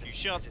takes is a few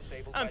shots,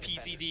 and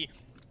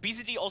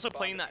PZD also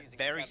playing that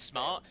very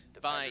smart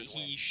by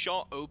he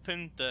shot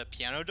open the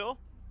piano door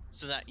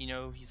so that, you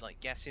know, he's like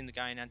guessing the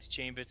guy in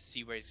antechamber to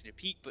see where he's going to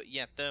peek. But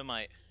yeah,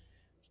 Thermite,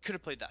 could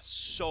have played that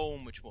so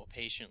much more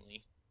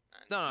patiently.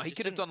 No, he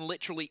could have done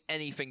literally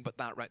anything but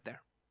that right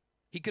there.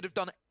 He could have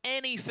done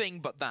anything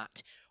but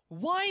that.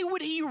 Why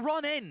would he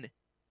run in?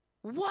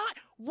 What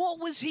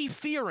was he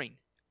fearing?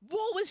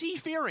 What was he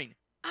fearing?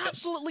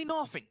 Absolutely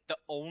nothing. The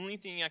only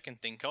thing I can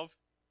think of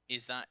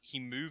is that he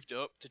moved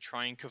up to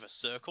try and cover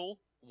circle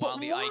while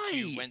the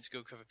IQ went to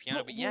go cover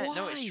piano. But yeah,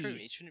 no, it's true.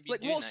 It shouldn't be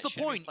doing what's that.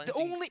 The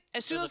point?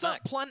 As soon as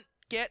that plant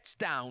gets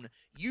down,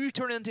 you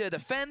turn into a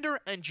defender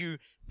and you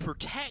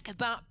protect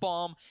that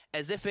bomb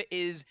as if it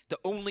is the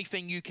only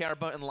thing you care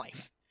about in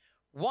life.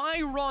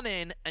 Why run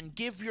in and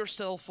give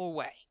yourself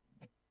away?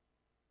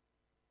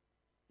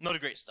 Not a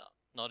great start.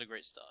 Not a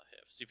great start here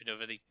for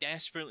SuperNova. They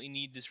desperately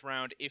need this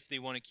round if they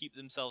want to keep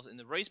themselves in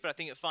the race, but I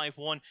think at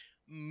 5-1,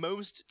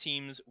 most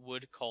teams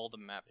would call the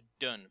map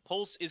done.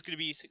 Pulse is going to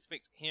be 6th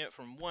pick here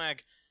from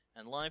WAG,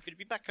 and Live going to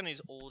be back on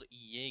his old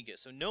Jaeger.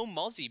 So no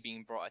Mozzie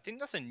being brought. I think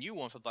that's a new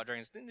one for Blood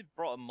Dragons. I think they've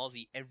brought a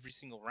Mozzie every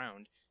single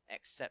round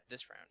except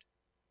this round.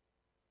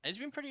 And it's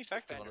been pretty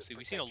effective, honestly.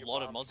 We've seen a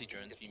lot of Mozzie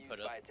drones being put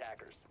up.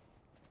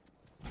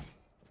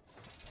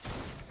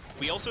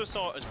 We also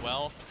saw as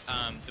well,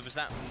 there was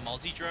that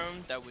Mozzie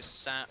drone that was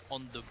sat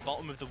on the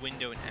bottom of the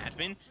window in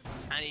admin,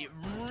 and it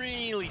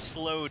really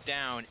slowed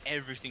down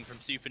everything from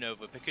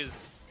SuperNova because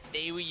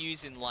they were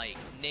using like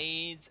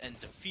nades and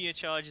Zephyr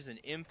charges and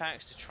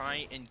impacts to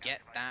try and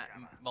get that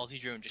Mozzie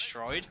drone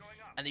destroyed,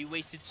 and they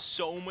wasted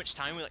so much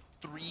time with like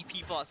 3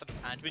 people outside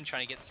of admin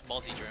trying to get this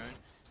Mozzie drone.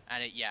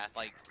 And yeah,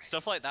 like,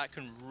 stuff like that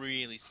can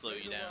really slow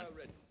you down.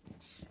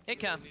 It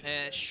can,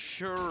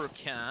 sure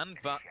can,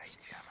 but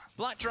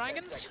Black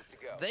Dragons,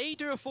 they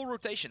do a full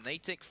rotation. They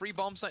take 3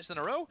 bomb sites in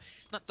a row.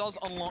 That does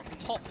unlock the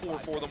top 4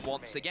 for them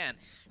once again.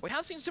 We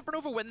have seen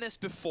SuperNova win this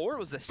before. It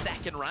was the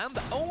 2nd round,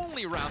 the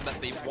only round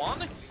that they've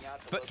won.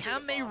 But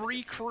can they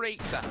recreate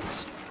that?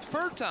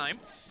 Third time,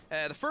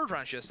 the third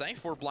round, should I say,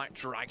 for Black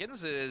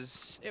Dragons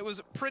it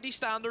was pretty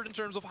standard in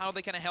terms of how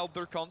they kind of held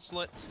their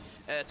consulate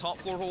top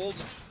floor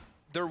holds.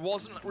 There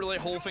wasn't really a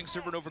whole thing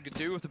SuperNova could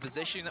do with the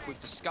positioning that we've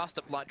discussed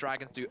that Black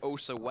Dragons do oh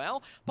so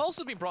well. Pulse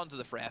has been brought into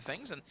the fray of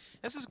things, and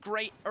this is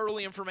great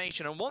early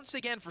information. And once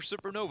again for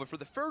SuperNova, for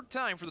the 3rd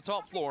time for the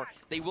top floor,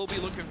 they will be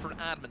looking for an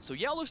admin. So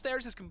Yellow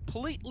Stairs is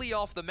completely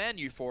off the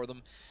menu for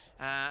them.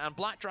 And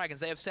Black Dragons,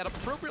 they have set up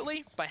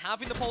appropriately by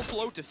having the Pulse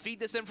below to feed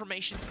this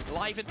information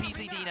live in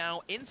PCD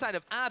now inside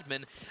of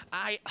admin.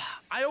 I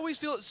always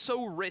feel it's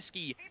so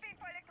risky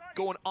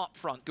going up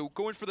front,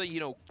 going for the, you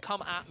know,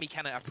 come at me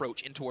kind of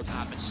approach in towards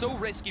admin. So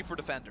risky for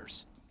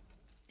defenders.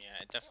 Yeah,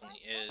 it definitely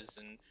is,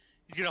 and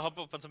he's gonna hop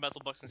up on some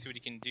metal box and see what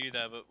he can do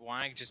there, but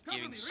WAG just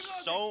giving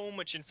so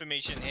much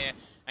information here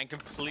and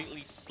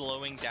completely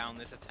slowing down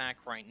this attack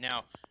right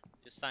now.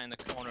 Just sat in the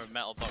corner of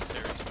metal box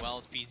here as well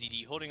as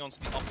PZD holding on to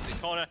the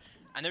opposite corner,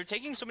 and they're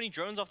taking so many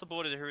drones off the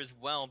border here as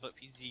well, but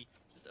PZD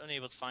just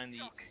unable to find the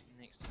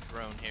next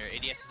drone here.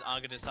 ADSs are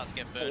going to start to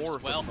get burned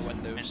as well. The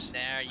windows. And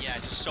there, yeah,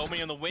 just so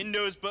many on the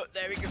windows, but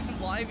there we go.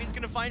 Live, he's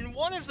going to find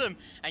one of them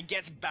and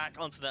gets back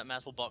onto that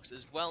metal box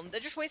as well. And they're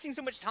just wasting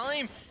so much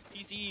time.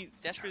 PZ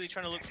desperately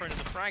trying to look for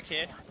another frag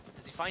here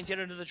as he finds yet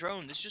another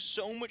drone. There's just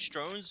so much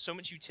drones, so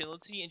much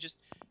utility, and just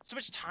so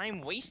much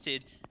time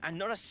wasted, and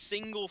not a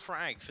single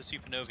frag for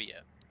SuperNova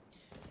yet.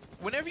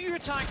 Whenever you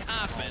attack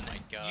admin,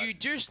 you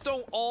just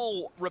don't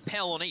all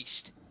repel on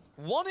east.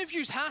 One of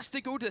you has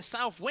to go to the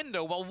south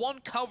window while one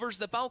covers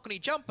the balcony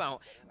jump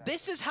out.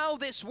 This is how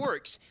this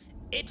works.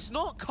 It's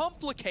not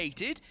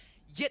complicated,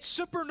 yet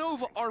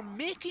SuperNova are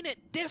making it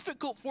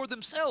difficult for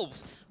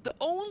themselves. The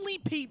only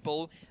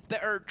people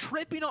that are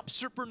tripping up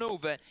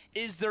SuperNova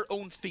is their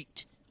own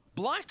feet.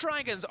 Black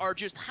Dragons are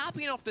just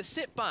happy enough to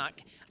sit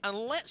back and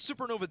let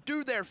SuperNova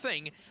do their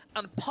thing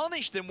and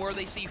punish them where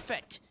they see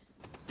fit.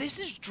 This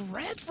is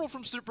dreadful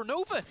from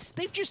SuperNova.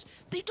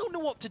 They don't know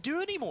what to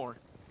do anymore.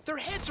 Their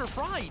heads are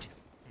fried.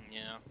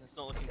 Yeah, it's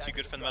not looking too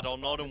good for them at all.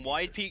 Northern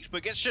wide peaks,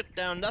 but gets shut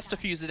down. That's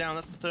diffuser down.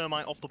 That's the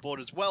Thermite off the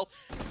board as well.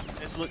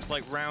 This looks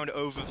like round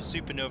over for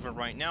SuperNova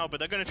right now, but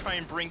they're going to try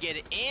and bring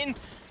it in.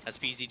 As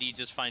PZD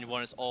just find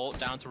one. It's all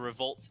down to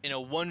Revolts in a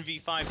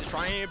 1v5 to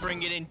try and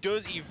bring it in.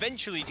 Does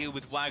eventually deal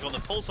with WAG on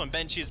the pulse on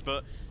benches,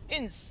 but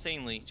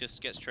insanely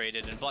just gets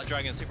traded. And Black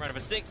Dragon stick round of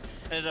a 6,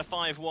 and at a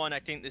 5-1, I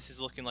think this is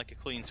looking like a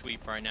clean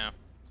sweep right now.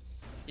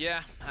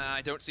 Yeah,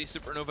 I don't see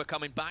SuperNova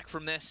coming back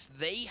from this.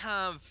 They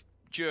have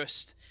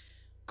just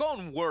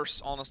gone worse,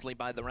 honestly,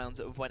 by the rounds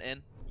that have went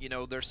in. you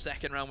know, their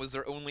second round was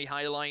their only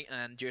highlight,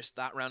 and just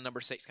that round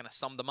number 6 kind of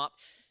summed them up.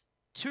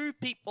 2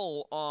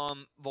 people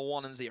on the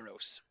 1 and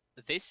 0s.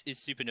 This is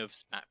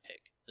SuperNova's map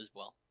pick as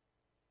well.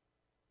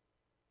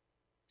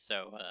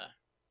 So,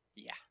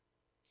 yeah,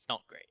 it's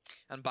not great.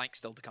 And Bank's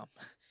still to come.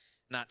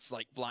 And that's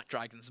like Black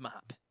Dragon's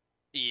map.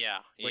 Yeah,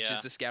 Which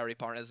is the scary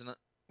part, isn't it?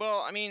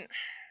 Well, I mean,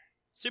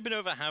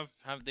 SuperNova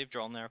they've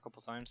drawn there a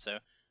couple times, so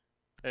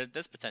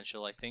there's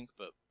potential, I think,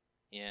 but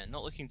yeah,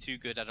 not looking too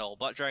good at all.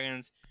 Black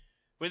Dragons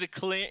with a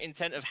clear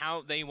intent of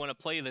how they want to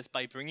play this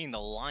by bringing the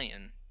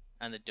Lion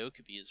and the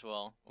Dokkaebi as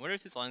well. I wonder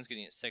if this Lion's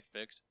getting its 6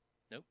 picked.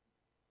 Nope.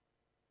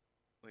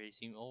 We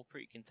seem all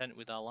pretty content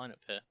with our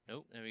lineup here.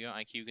 Nope, there we go.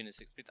 IQ getting a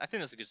 6 pick. I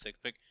think that's a good 6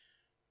 pick.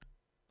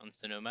 On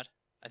the Nomad.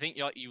 I think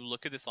you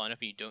look at this lineup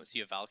and you don't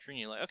see a Valkyrie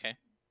and you're like, okay,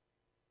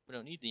 we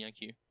don't need the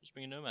IQ. Just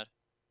bring a Nomad.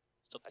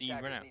 Stop the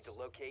runouts. Need to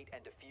locate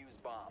and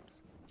defuse bombs.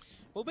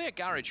 Will be a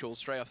garage hole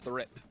straight off the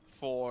rip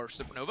for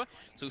SuperNova.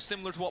 So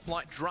similar to what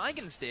Black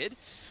Dragons did,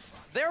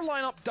 their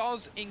lineup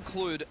does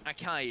include a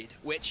Kaid,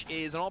 which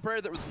is an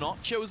operator that was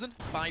not chosen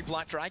by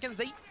Black Dragons.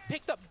 They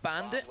picked up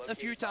Bandit a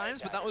few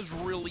times, but that was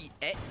really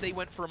it. They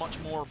went for a much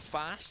more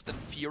fast and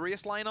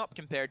furious lineup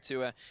compared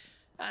to a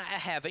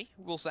heavy,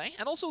 we'll say.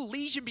 And also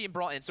Legion being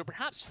brought in, so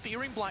perhaps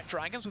fearing Black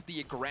Dragons with the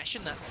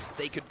aggression that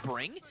they could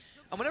bring.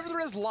 And whenever there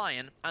is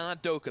Lion and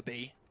a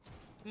Dokkaebi,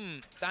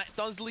 that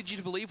does lead you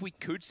to believe we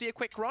could see a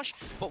quick rush,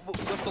 but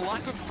with the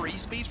lack of free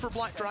speeds for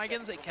Black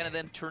Dragons, it kind of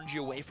then turns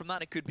you away from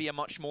that. It could be a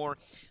much more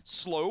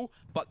slow,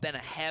 but then a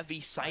heavy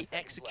site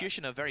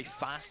execution, a very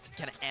fast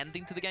kind of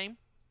ending to the game.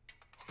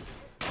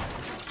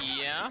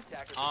 Yeah,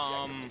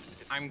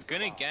 I'm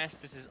gonna guess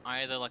this is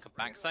either like a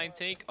backside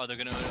take, or they're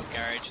gonna open up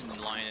Garage and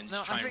then Lion and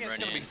just try and run in. I think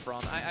it's gonna be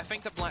front. I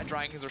think that Black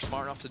Dragons are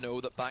smart enough to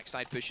know that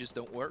backside pushes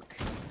don't work,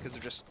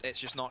 because it's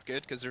just not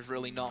good, because there's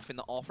really nothing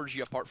that offers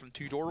you apart from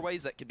 2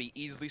 doorways that can be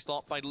easily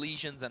stopped by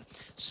Legions and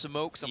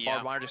smokes and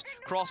barbed wire, just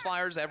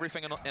crossfires,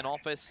 everything in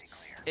office.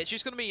 It's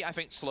just going to be, I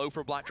think, slow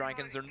for Black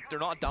Dragons. They're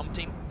not a dumb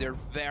team. They're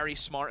very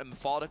smart and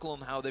methodical in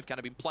how they've kind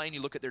of been playing.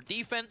 You look at their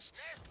defense,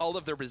 all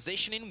of their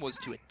positioning was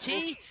to a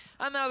T,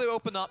 and now they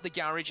open up the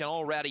garage and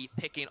already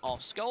picking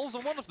off skulls,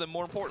 and one of them,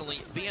 more importantly,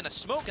 being a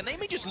smoke, and they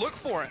may just look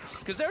for it,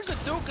 because there's a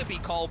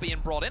Dokkaebi call being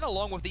brought in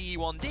along with the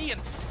E1D,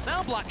 and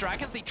now Black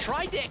Dragons, they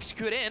tried to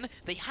execute in.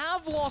 They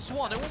have lost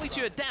one, and only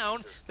 2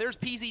 down. There's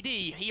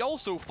PZD. He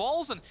also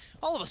falls, and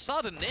all of a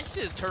sudden, this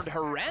has turned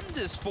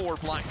horrendous for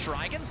Black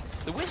Dragons.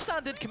 The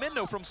withstand did come in,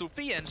 though, from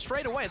Sophia, and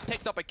straight away has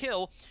picked up a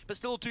kill, but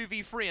still a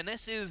 2v3, and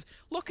this is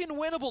looking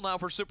winnable now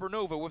for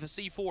SuperNova with a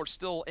C4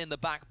 still in the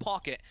back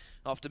pocket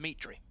of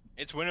Dimitri.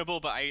 It's winnable,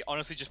 but I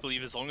honestly just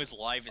believe as long as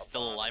Live is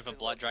still alive on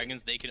Black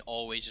Dragons, they can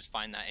always just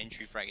find that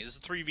entry frag. It's a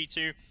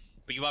 3v2,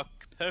 but you are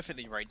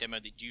perfectly right, Demo.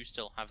 They do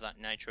still have that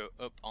Nitro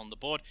up on the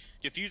board.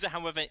 Diffuser,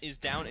 however, is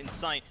down in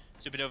sight.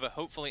 SuperNova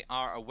hopefully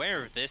are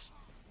aware of this.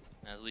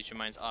 Legion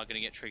Mines are going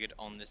to get triggered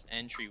on this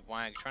entry.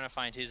 Wag trying to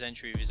find his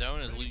entry of his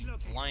own as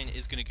Line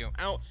is going to go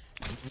out.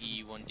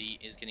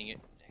 E1D is going to get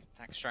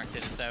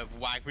extracted instead of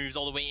Wag moves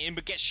all the way in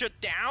but gets shut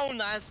down.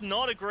 That's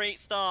not a great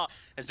start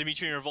as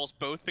Dimitri and Revolts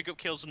both pick up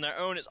kills on their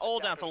own. It's all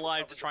down to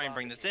Live to try and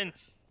bring this in.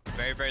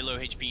 Very, very low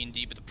HP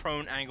indeed, but the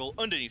prone angle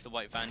underneath the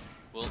white van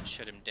will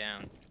shut him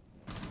down.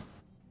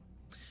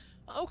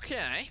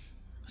 Okay,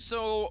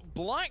 so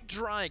Black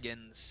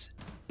Dragons,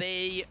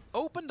 they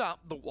opened up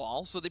the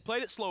wall, so they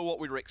played it slow, what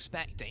we were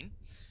expecting.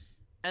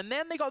 And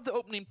then they got the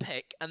opening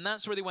pick, and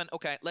that's where they went,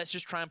 okay, let's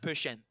just try and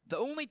push in. The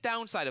only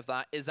downside of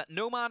that is that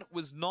Nomad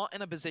was not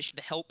in a position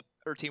to help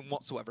her team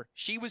whatsoever.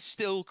 She was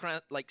still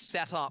like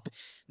set up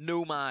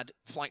Nomad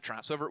flight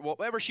traps.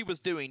 Whatever she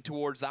was doing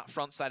towards that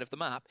front side of the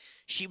map,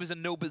 she was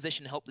in no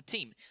position to help the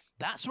team.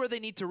 That's where they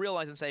need to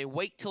realize and say,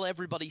 wait till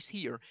everybody's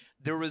here.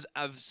 There was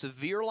a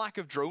severe lack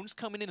of drones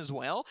coming in as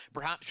well,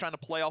 perhaps trying to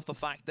play off the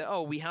fact that,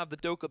 oh, we have the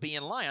Dokkaebi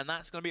and Lion,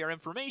 that's going to be our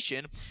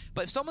information.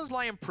 But if someone's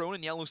lying prone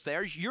in yellow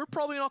stairs, you're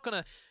probably not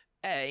going to,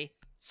 A,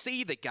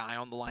 see the guy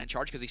on the line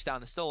charge because he's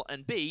standing still,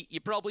 and B, you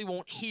probably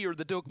won't hear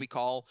the Dokkaebi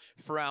call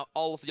throughout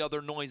all of the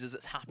other noises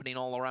that's happening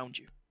all around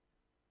you.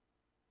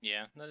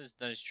 Yeah,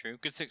 that is true.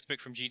 Good 6 pick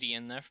from GD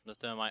in there, from the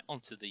Thermite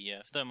onto the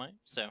Thermite,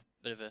 so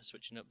bit of a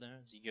switching up there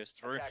as he goes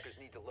through.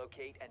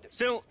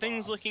 Still,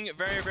 things looking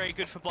very, very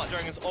good for Black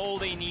Dragons. All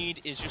they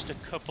need is just a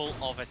couple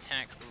of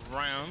attack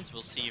rounds.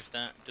 We'll see if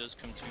that does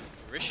come to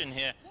fruition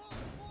here.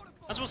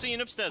 As we'll see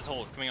an upstairs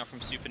hold coming out from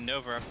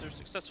SuperNova after a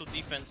successful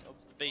defense of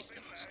the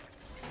basement.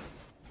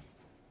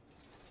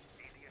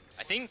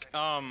 I think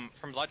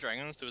from Black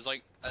Dragons there was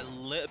like a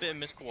little bit of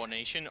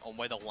miscoordination on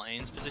where the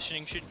Lion's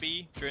positioning should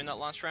be during that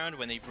last round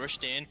when they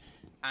rushed in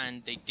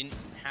and they didn't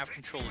have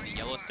control of the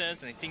yellow stairs,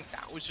 and I think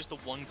that was just the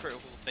one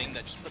critical thing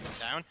that just put them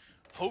down.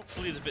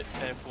 Hopefully there's a bit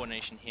better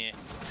coordination here.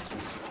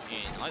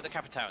 And I like the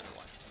Capitao in the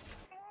left.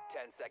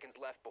 10 seconds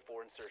left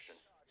before insertion.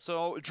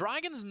 So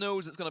Dragons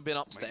knows it's going to be an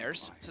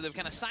upstairs, so they've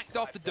kind of sacked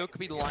off the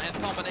Dokkaebi, the Lion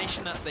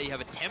combination that they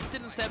have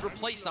attempted, instead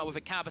replace that with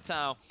a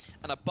Capitao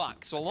and a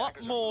Buck. So a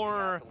lot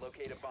more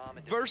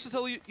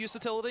versatile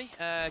utility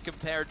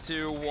compared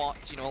to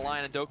what, you know, a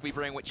Lion and Dokkaebi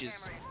bring, which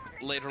is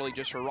literally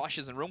just for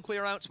rushes and room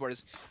clear outs,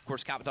 whereas, of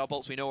course, Capital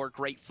bolts we know are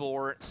great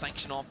for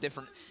sanctioning off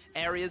different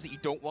areas that you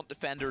don't want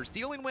defenders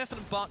dealing with,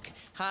 and Buck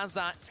has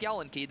that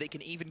skeleton key that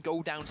can even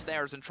go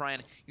downstairs and try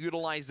and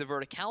utilize the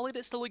verticality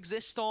that still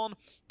exists on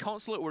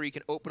Consulate, where you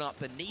can open up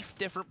beneath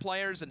different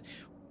players, and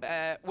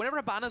whenever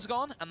Habana's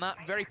gone, and that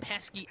very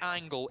pesky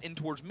angle in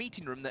towards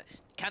meeting room that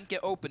can't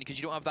get open because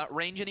you don't have that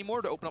range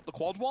anymore to open up the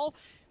quad wall,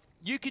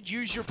 you could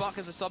use your Buck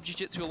as a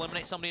substitute to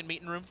eliminate somebody in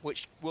meeting room,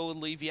 which will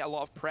alleviate a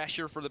lot of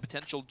pressure for the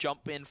potential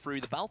jump in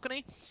through the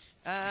balcony.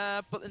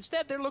 But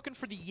instead, they're looking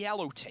for the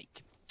yellow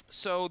take.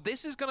 So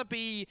this is going to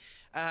be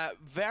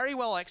very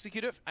well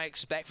executed, I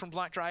expect, from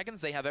Black Dragons.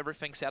 They have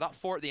everything set up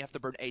for it. They have to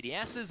burn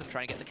ADSs and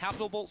try and get the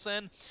capital bolts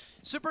in.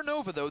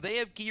 SuperNova, though, they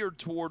have geared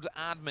towards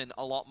admin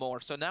a lot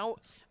more. So now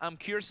I'm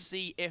curious to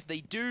see if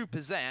they do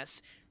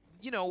possess,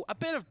 you know, a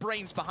bit of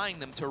brains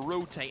behind them to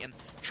rotate and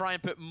try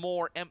and put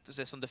more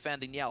emphasis on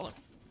defending yellow.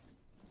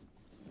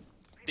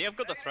 They have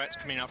got the threats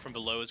coming out from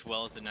below as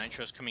well as the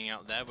nitros coming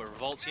out there, but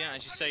Revolts, yeah,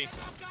 as you say,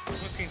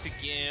 looking to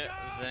gear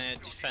their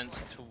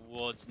defense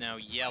towards now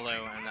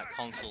yellow and that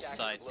console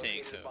side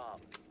take. So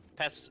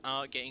pests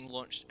are getting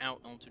launched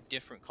out onto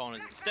different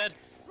corners instead.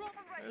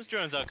 Those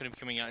drones are going to be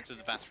coming out into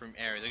the bathroom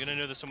area. They're going to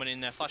know there's someone in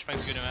there.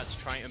 Flashbang's going to have to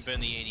try and burn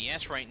the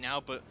ADS right now,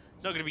 but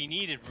it's not going to be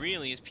needed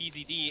really, as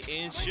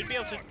PZD should be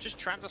able to just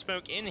trap the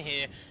smoke in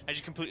here and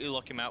just completely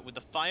lock him out with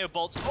the fire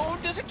bolts. Oh,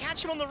 does it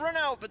catch him on the run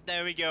out? But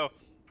there we go.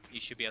 He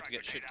should be able to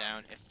get shut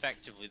down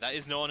effectively. That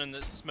is no one in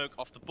the smoke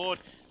off the board.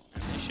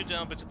 And they should be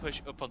able to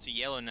push up onto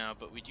yellow now,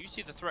 but we do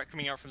see the threat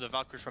coming out from the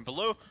Valkyries from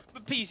below,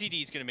 but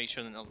PCD is going to make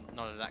sure that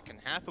none of that can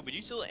happen. We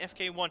do still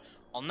FK1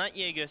 on that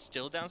Jaeger,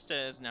 still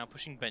downstairs, now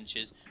pushing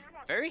benches.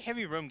 Very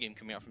heavy roam game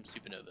coming out from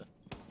SuperNova.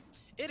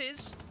 It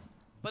is,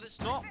 but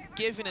it's not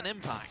giving an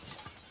impact.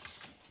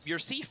 Your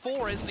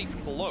C4 isn't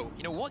even below.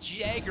 You know, what's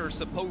Jaeger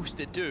supposed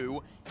to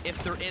do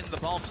if they're in the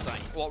bomb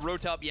site? Well,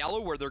 rotate up yellow,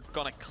 where they're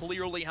going to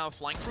clearly have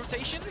flank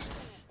rotations.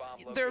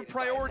 Their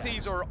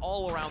priorities are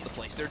all around the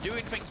place. They're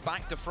doing things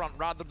back to front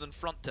rather than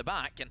front to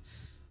back. And,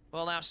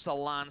 well, now it's a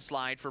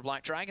landslide for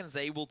Black Dragons.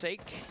 They will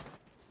take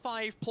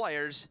 5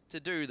 players to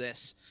do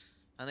this.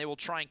 And they will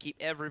try and keep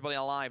everybody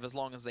alive as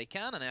long as they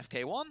can. And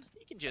FK1,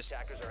 he can just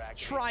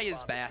try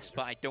his best,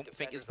 but I don't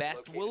think his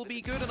best will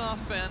be good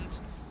enough. And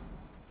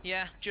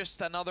yeah,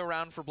 just another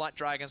round for Black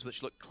Dragons,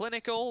 which looked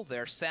clinical.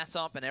 Their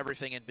setup and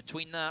everything in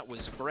between that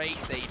was great.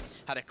 They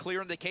had a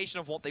clear indication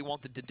of what they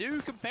wanted to do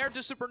compared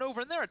to SuperNova,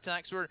 and their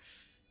attacks were,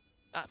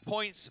 at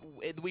points,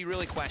 we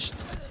really questioned.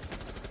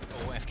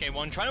 Oh,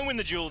 FK1 trying to win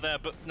the duel there,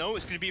 but no,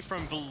 it's going to be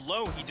from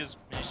below. He just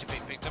managed to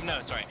pick up.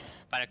 No, sorry.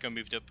 Panico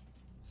moved up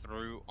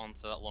through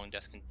onto that long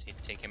desk and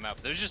take him out.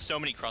 But there was just so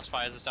many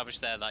crossfires established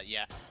there that,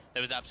 yeah,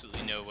 there was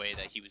absolutely no way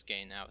that he was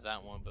getting out of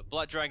that one. But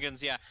Black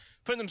Dragons, yeah,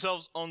 putting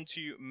themselves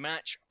onto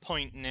match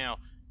point now.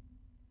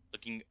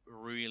 Looking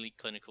really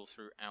clinical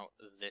throughout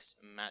this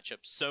matchup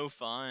so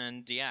far.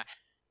 And yeah,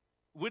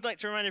 would like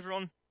to remind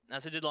everyone,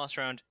 as I did last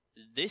round,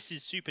 this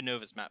is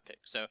SuperNova's map pick.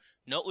 So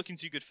not looking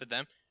too good for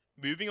them.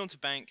 Moving on to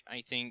Bank,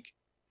 I think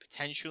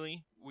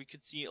potentially we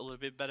could see a little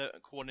bit better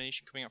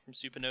coordination coming out from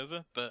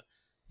SuperNova. But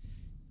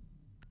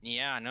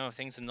yeah, no,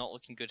 things are not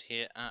looking good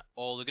here at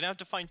all. They're going to have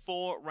to find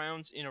 4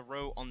 rounds in a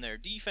row on their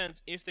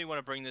defense if they want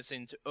to bring this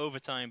into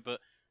overtime, but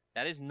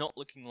that is not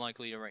looking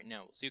likely right now.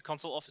 We'll see a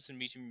console office and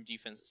meeting room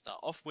defense to start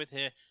off with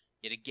here,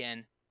 yet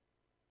again,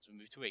 as we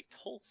move to a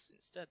Pulse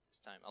instead this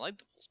time. I like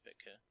the Pulse pick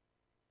here.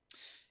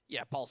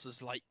 Yeah, Pulse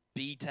is like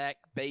B-Tech,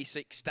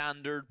 basic,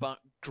 standard, but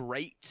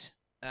great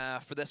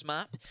for this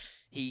map.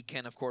 He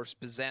can, of course,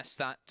 possess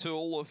that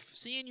tool of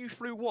seeing you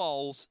through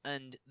walls,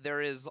 and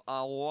there is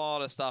a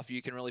lot of stuff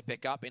you can really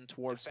pick up in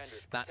towards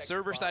that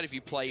server side. If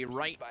you play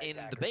right in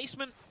the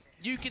basement,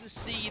 you can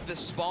see the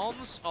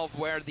spawns of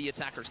where the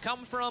attackers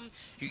come from.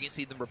 You can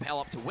see them rappel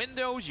up to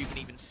windows. You can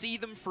even see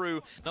them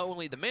through not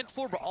only the mid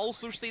floor, but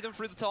also see them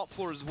through the top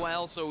floor as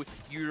well. So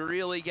you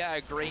really get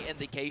a great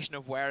indication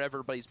of where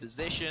everybody's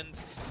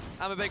positioned.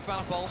 I'm a big fan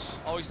of Pulse,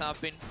 always have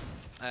been.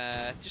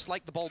 Just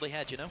like the baldy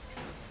head, you know?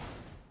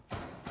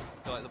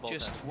 Like the ball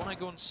just want to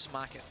go and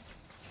smack it.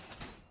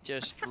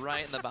 Just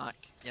right in the back,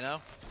 you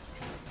know?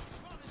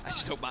 I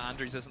just hope my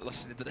Andrews isn't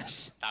listening to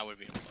this. That would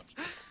be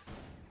unfortunate.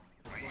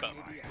 But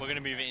we're going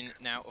to move in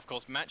now. Of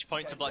course, match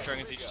point to Black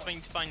Dragons. They just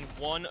need to find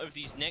one of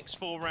these next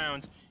 4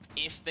 rounds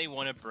if they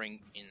want to bring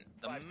in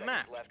the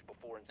map.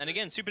 And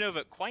again,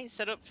 SuperNova quite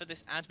set up for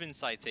this admin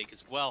side take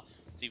as well.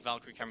 See,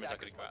 Valkyrie cameras are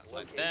going to go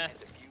outside there.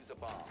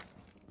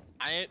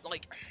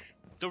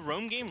 The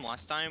roam game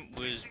last time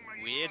was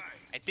weird.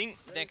 I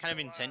think their kind of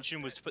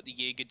intention was to put the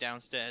Jaeger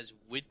downstairs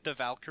with the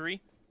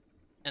Valkyrie,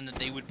 and then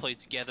they would play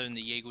together, and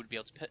the Jaeger would be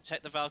able to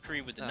protect the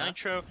Valkyrie with the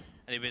Nitro, and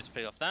they'd be able to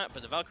play off that,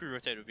 but the Valkyrie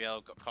rotator would be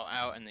able to get caught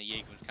out, and the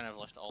Jaeger was kind of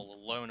left all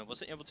alone and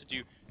wasn't able to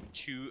do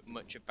too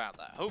much about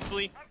that.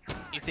 Hopefully,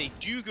 if they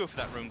do go for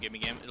that roam game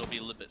again, it'll be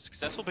a little bit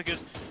successful,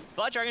 because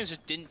Black Dragons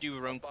just didn't do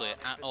a roam clear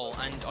at all,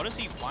 and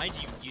honestly, why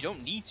do you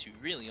don't need to,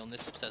 really, on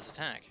this upstairs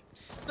attack.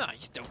 No,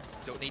 you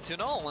don't need to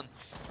at all, and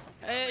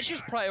It's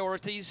just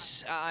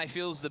priorities. I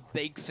feel is the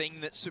big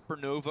thing that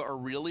SuperNova are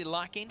really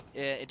lacking,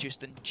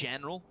 just in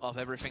general, of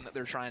everything that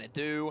they're trying to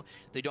do.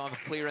 They don't have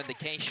a clear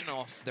indication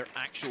of their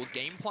actual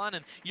game plan,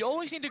 and you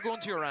always need to go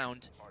into your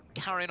round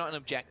carrying out an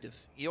objective.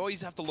 You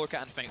always have to look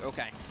at it and think,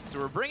 okay, so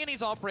we're bringing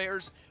these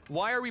operators.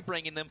 Why are we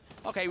bringing them?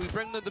 Okay, we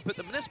bring them to put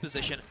them in this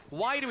position.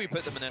 Why do we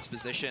put them in this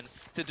position?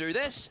 To do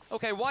this?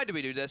 Okay, why do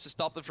we do this? To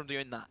stop them from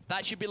doing that.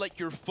 That should be like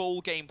your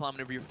full game plan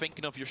whenever you're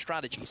thinking of your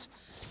strategies.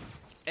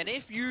 And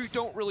if you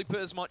don't really put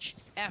as much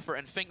effort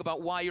and think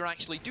about why you're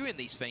actually doing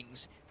these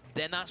things,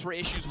 then that's where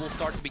issues will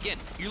start to begin.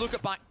 You look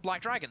at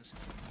Black Dragons.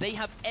 They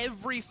have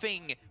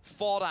everything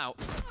thought out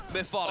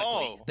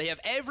methodically. Oh. They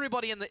have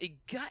everybody in the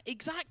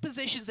exact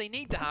positions they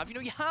need to have. You know,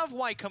 you have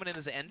White coming in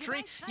as an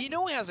entry. You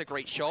know he has a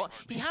great shot.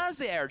 He has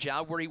the air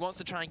jab where he wants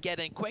to try and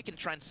get in quick and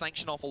try and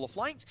sanction off all the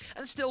flanks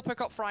and still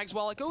pick up frags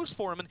while it goes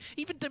for him. And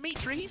even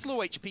Dimitri, he's low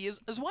HP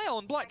as well.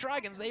 And Black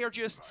Dragons, they are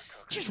just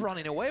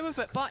running away with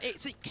it. But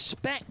it's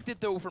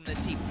expected, though, from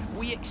this team.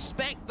 We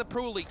expect the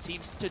Pro League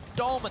teams to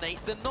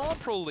dominate the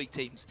non-Pro League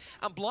teams.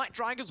 And Black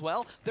Dragons,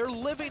 well, they're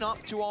living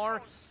up to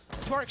our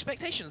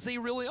expectations. They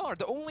really are.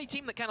 The only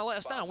team that kind of let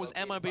us down was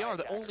MIBR,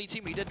 the only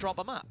team who did drop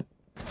a map.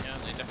 Yeah,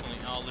 they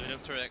definitely are living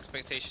up to their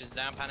expectations.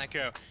 Down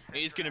Panico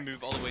is going to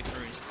move all the way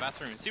through into the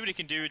bathroom. See what he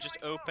can do, just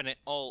open it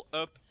all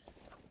up.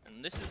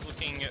 And this is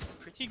looking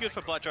pretty good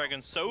for Black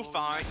Dragons so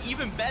far.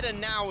 Even better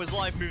now as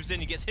Live moves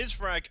in. He gets his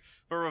frag,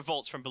 but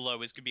Revolts from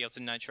below is going to be able to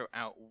Nitro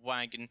out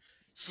Wagon.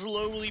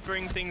 Slowly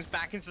bring things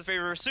back into the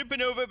favor of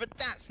SuperNova, but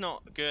that's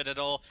not good at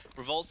all.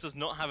 Revolts does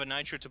not have a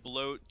Nitro to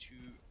below to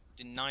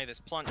deny this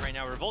plant right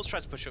now. Revolts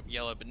tries to push up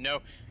yellow, but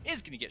no,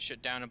 is going to get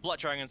shut down. And Black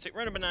Dragons take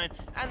round number 9,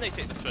 and they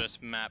take the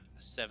first map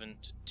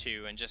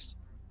 7-2, and just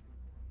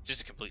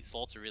a complete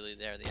slaughter really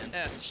there at the end.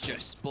 It's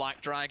just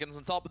Black Dragons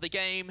on top of the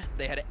game.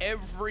 They had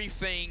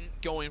everything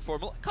going for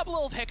them. A couple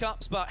of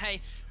hiccups, but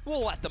hey,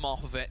 we'll let them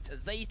off of it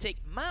as they take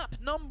map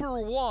number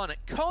 1,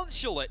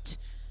 Consulate,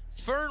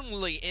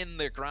 firmly in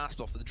the grasp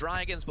of the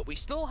Dragons, but we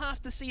still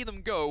have to see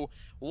them go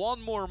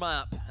one more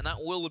map, and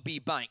that will be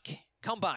Bank. Come back.